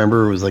Bug,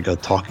 remember? It was like a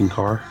talking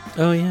car.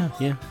 Oh, yeah.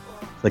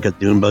 Like a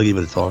dune buggy,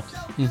 but it talked.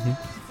 Mm-hmm.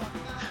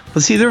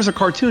 But see, there was a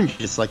cartoon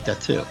just like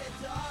that, too.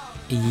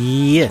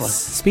 Yes.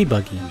 Speed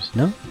Buggy,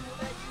 no?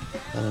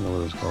 I don't know what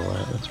it was called.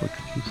 That's what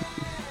confused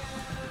me.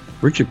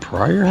 Richard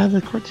Pryor had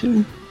a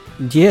cartoon?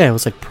 Yeah, it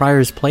was like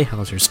Pryor's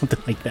Playhouse or something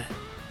like that.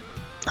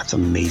 That's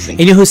amazing.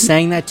 And you know who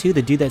sang that, too?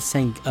 The dude that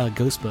sang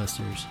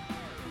Ghostbusters.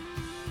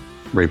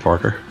 Ray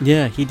Parker?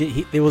 Yeah, he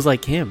did. It was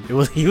like him.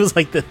 He was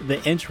like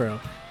the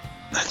intro.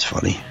 That's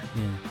funny.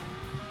 Yeah,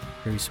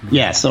 very smart.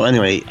 Yeah. So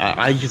anyway,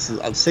 I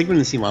Sigmund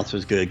the Sea Monster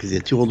was good because he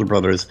had two older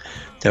brothers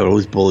that would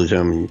always bully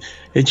him, and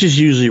it just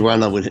usually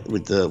wound up with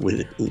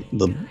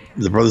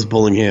the brothers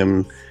bullying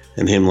him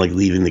and him like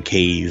leaving the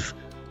cave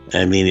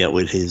and meeting up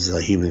with his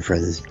human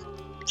friends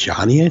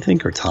Johnny, I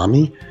think, or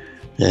Tommy,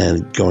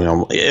 and going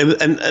on.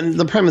 And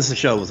the premise of the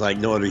show was like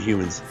no other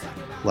humans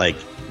like.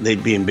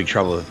 They'd be in big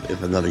trouble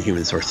if another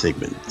human saw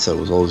Sigmund. So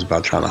it was always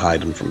about trying to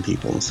hide him from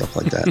people and stuff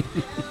like that.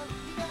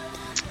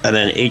 And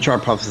then H.R.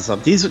 Puffs and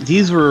stuff.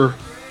 These were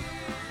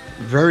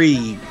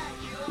very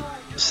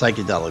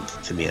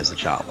psychedelic to me as a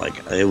child. Like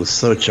it was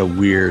such a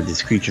weird.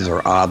 These creatures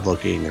are odd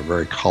looking. They're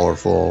very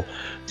colorful.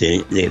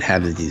 They'd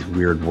have these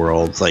weird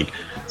worlds. Like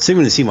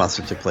Sigmund the Sea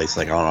Monster took place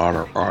like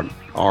on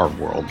our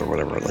world or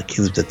whatever. Like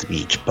he lived at the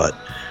beach, but.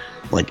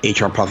 Like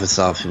H.R.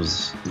 Puffenstuff,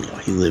 was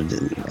he lived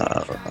in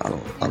I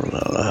don't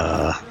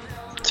know.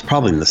 It's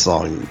probably in the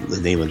song,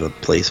 the name of the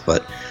place,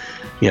 but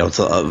it's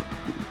a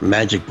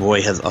magic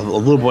boy a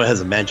little boy has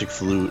a magic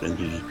flute and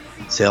he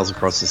sails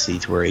across the sea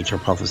to where H.R.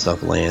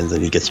 Puffenstuff lands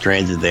and he gets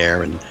stranded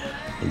there and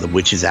the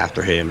witch is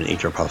after him and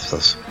H.R.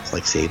 Puffenstuff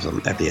like saves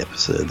him at the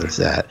episode. There's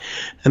that,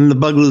 and the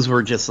Bugaloos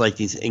were just like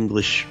these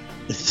English.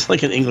 It's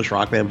like an English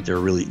rock band, but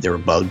they were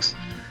bugs.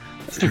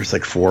 There's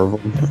like 4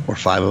 of them or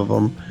 5 of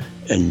them,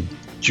 and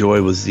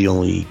Joy was the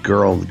only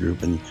girl in the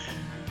group, and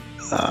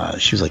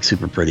she was like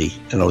super pretty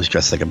and always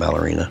dressed like a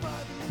ballerina.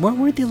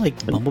 Weren't they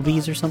like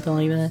bumblebees or something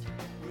like that?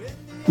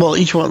 Well,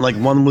 each one, like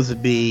one was a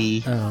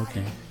bee. Oh,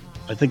 okay.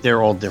 I think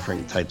they're all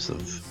different types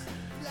of.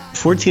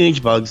 4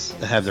 teenage bugs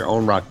that have their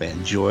own rock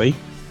band. Joy,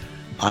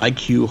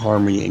 IQ,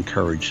 Harmony, and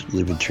Courage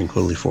live in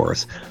Tranquility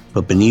Forest,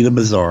 but Benita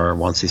Bazaar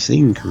wants a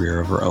singing career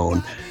of her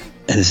own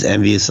and is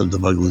envious of the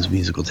Bugaloos'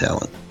 musical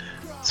talent.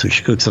 So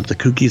she cooks up the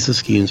kookiest of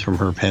schemes from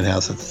her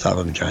penthouse at the top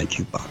of a giant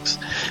jukebox.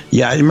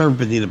 Yeah, I remember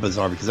Benita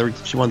Bazaar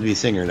because she wanted to be a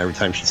singer, and every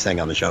time she sang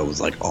on the show, it was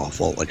like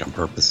awful, like on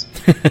purpose.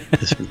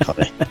 It's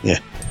funny. Yeah.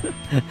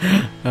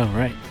 Oh,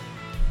 right.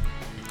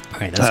 All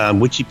right. That's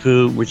Witchy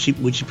Poo. Witchy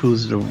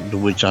Poo's the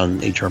witch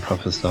on H.R.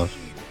 Puffenstuff.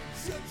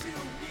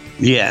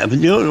 Yeah, but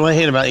you know what I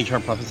hate about HR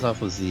Puppet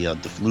stuff was the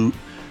flute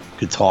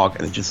could talk,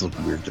 and it just looked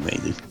weird to me.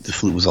 The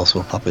flute was also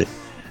a puppet.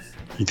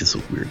 It just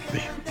looked weird to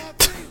me.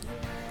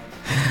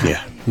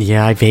 Yeah.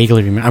 Yeah, I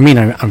vaguely remember. I mean,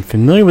 I'm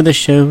familiar with the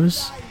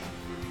shows.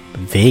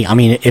 But vague. I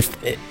mean, if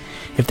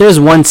there's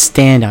one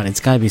standout, it's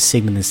got to be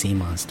Sigmund the Sea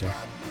Monster.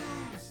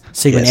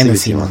 Sigmund and the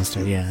Sea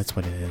Monster. Yeah, that's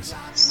what it is.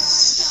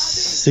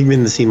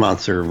 Sigmund the Sea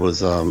Monster was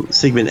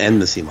Sigmund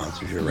and the Sea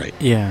Monsters. You're right.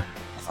 Yeah.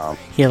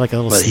 He had like a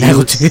little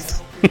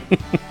snaggletooth.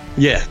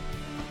 Yeah.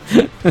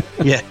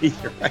 Yeah,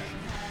 you're right.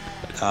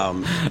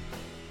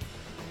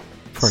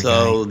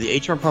 So the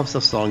HR Pop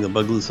Stuff song, the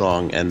Boogaloo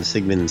song, and the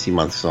Sigmund and Sea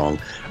Monster song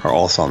are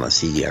also on the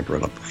CD I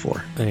brought up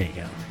before. There you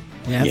go.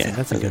 Yeah,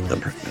 that's a good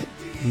one.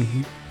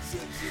 Mm-hmm.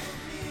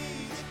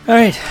 All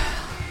right.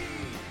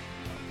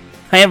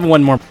 I have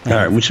one more. All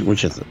right,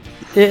 which is it?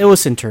 It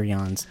was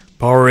Centurion's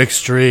Power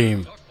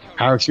Extreme.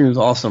 Power Extreme was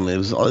awesome. It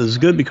was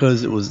good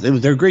because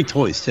they're great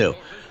toys too.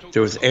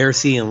 There was air,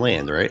 sea, and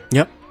land, right?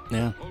 Yep.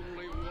 Yeah.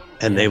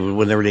 And they would,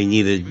 whenever they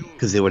needed,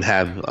 because they would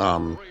have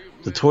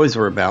the toys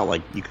were about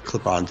like you could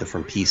clip on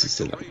different pieces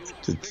to them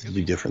to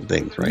do different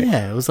things, right?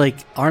 Yeah, it was like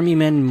Army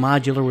Men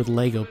modular with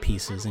Lego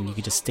pieces, and you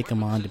could just stick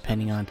them on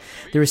depending on.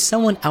 There was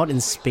someone out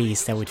in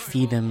space that would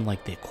feed them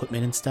like the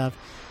equipment and stuff,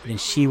 and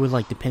she would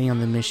like depending on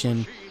the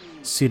mission,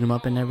 suit them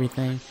up and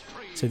everything,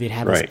 so they'd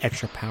have this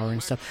extra power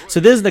and stuff. So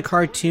this is the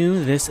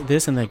cartoon. This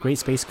and the Great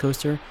Space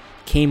Coaster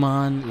came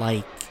on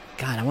like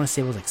God. I want to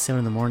say it was like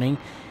 7 a.m.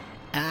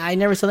 I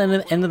never saw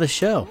the end of the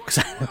show because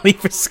I had to leave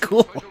for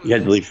school. You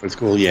had to leave for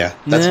school, yeah.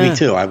 That's me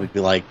too. I would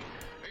be like,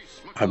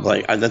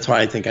 that's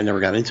why I think I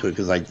never got into it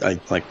because I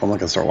like, I'm not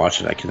gonna start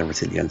watching it. I can never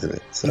see the end of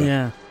it. So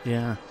yeah.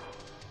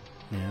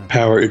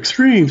 Power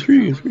Extreme.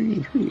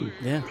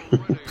 Yeah.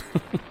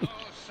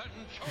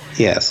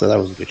 Yeah. So that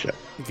was a good show.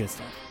 Good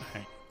stuff.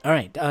 All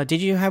right.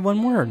 Did you have one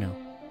more or no?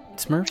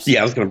 Smurfs? Yeah,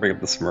 I was gonna bring up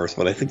the Smurfs,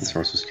 but I think the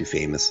Smurfs was too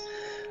famous.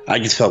 I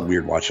just felt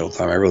weird watching all the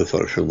time. I really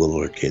thought it was for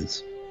littler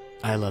kids.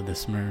 I love the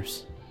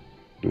Smurfs.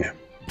 Yeah.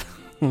 A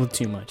little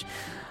too much.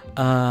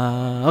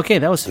 Okay,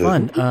 that was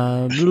fun.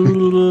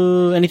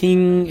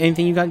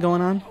 Anything you got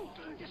going on?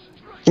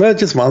 Well,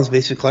 just Mom's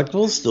Basic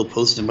Collectibles. Still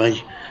posting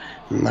my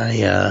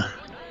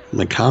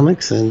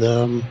comics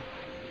and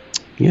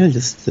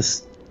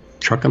just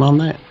trucking on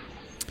that.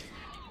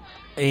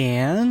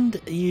 And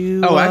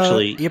you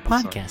actually your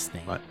podcast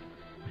thing. What?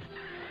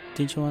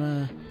 Did you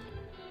wanna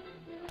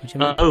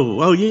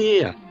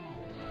yeah.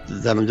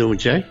 Is that I'm doing with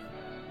Jay?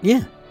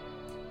 Yeah.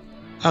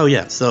 Oh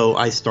yeah, so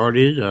I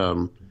started.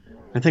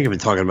 I think I've been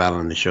talking about it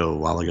on the show a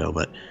while ago,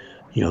 but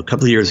a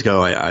couple of years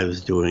ago, I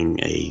was doing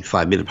a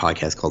 5-minute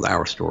podcast called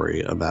Our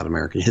Story about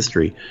American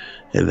history,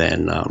 and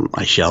then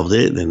I shelved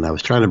it. And I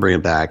was trying to bring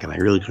it back, and I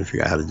really couldn't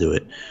figure out how to do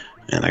it.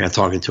 And I got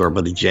talking to our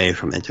buddy Jay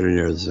from Enter the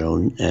Nerd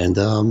Zone, and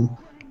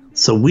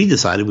so we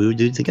decided we would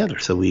do it together.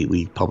 So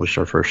we published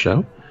our first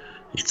show.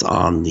 It's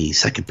on the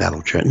Second Battle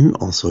of Trenton,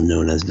 also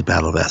known as the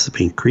Battle of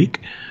Assunpink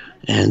Creek.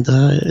 And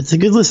it's a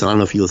good listen. I don't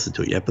know if you listened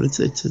to it yet, but it's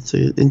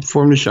an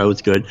informative show.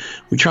 It's good.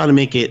 We try to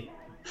make it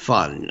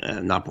fun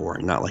and not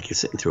boring, not like you're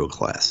sitting through a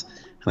class.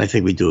 And I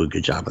think we do a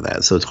good job of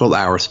that. So it's called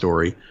Our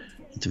Story.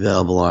 It's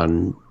available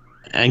on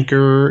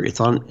Anchor. It's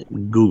on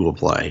Google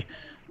Play.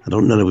 I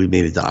don't know that we've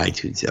made it to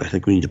iTunes yet. I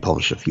think we need to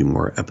publish a few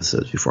more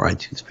episodes before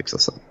iTunes picks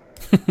us up.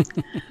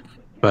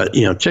 But,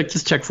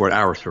 check for it.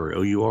 Our Story,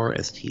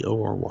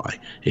 OURSTORY,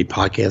 a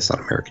podcast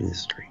on American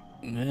history.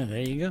 Yeah,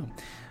 there you go.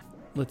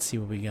 Let's see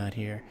what we got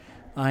here.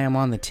 I am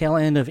on the tail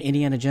end of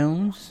Indiana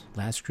Jones,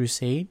 Last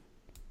Crusade.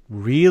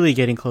 Really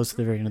getting close to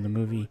the very end of the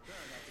movie.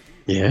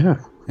 Yeah.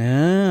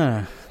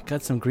 Yeah.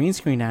 Got some green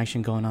screen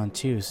action going on,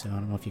 too, so I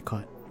don't know if you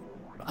caught.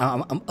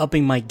 I'm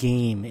upping my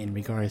game in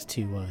regards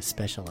to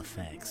special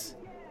effects.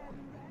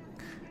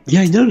 Yeah,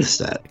 I noticed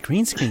that.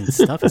 Green screen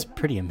stuff is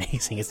pretty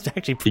amazing. It's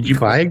actually pretty Did you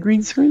buy a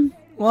green screen?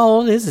 Well,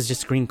 all it is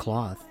just green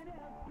cloth.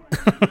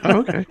 Oh,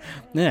 okay.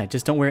 Yeah,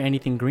 just don't wear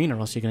anything green or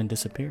else you're going to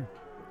disappear.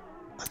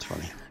 That's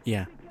funny.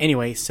 Yeah.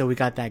 Anyway, so we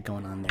got that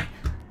going on there.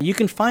 You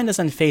can find us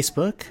on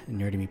Facebook,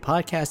 Nerdemy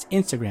Podcast,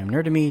 Instagram,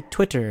 Nerdemy,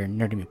 Twitter,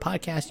 Nerdemy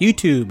Podcast,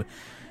 YouTube,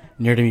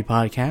 Nerdemy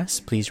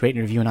Podcast. Please rate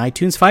and review on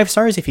iTunes. 5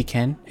 stars if you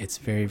can. It's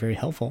very, very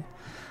helpful.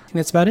 I think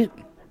that's about it.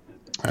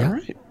 All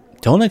right.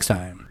 Till next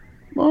time.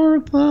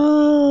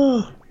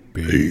 Martha.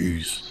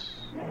 Peace.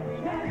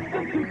 Come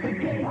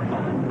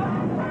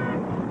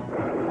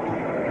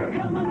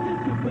on to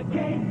Super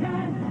Gay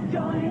Time.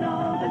 Join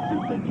all the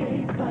Super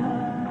Gay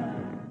fun.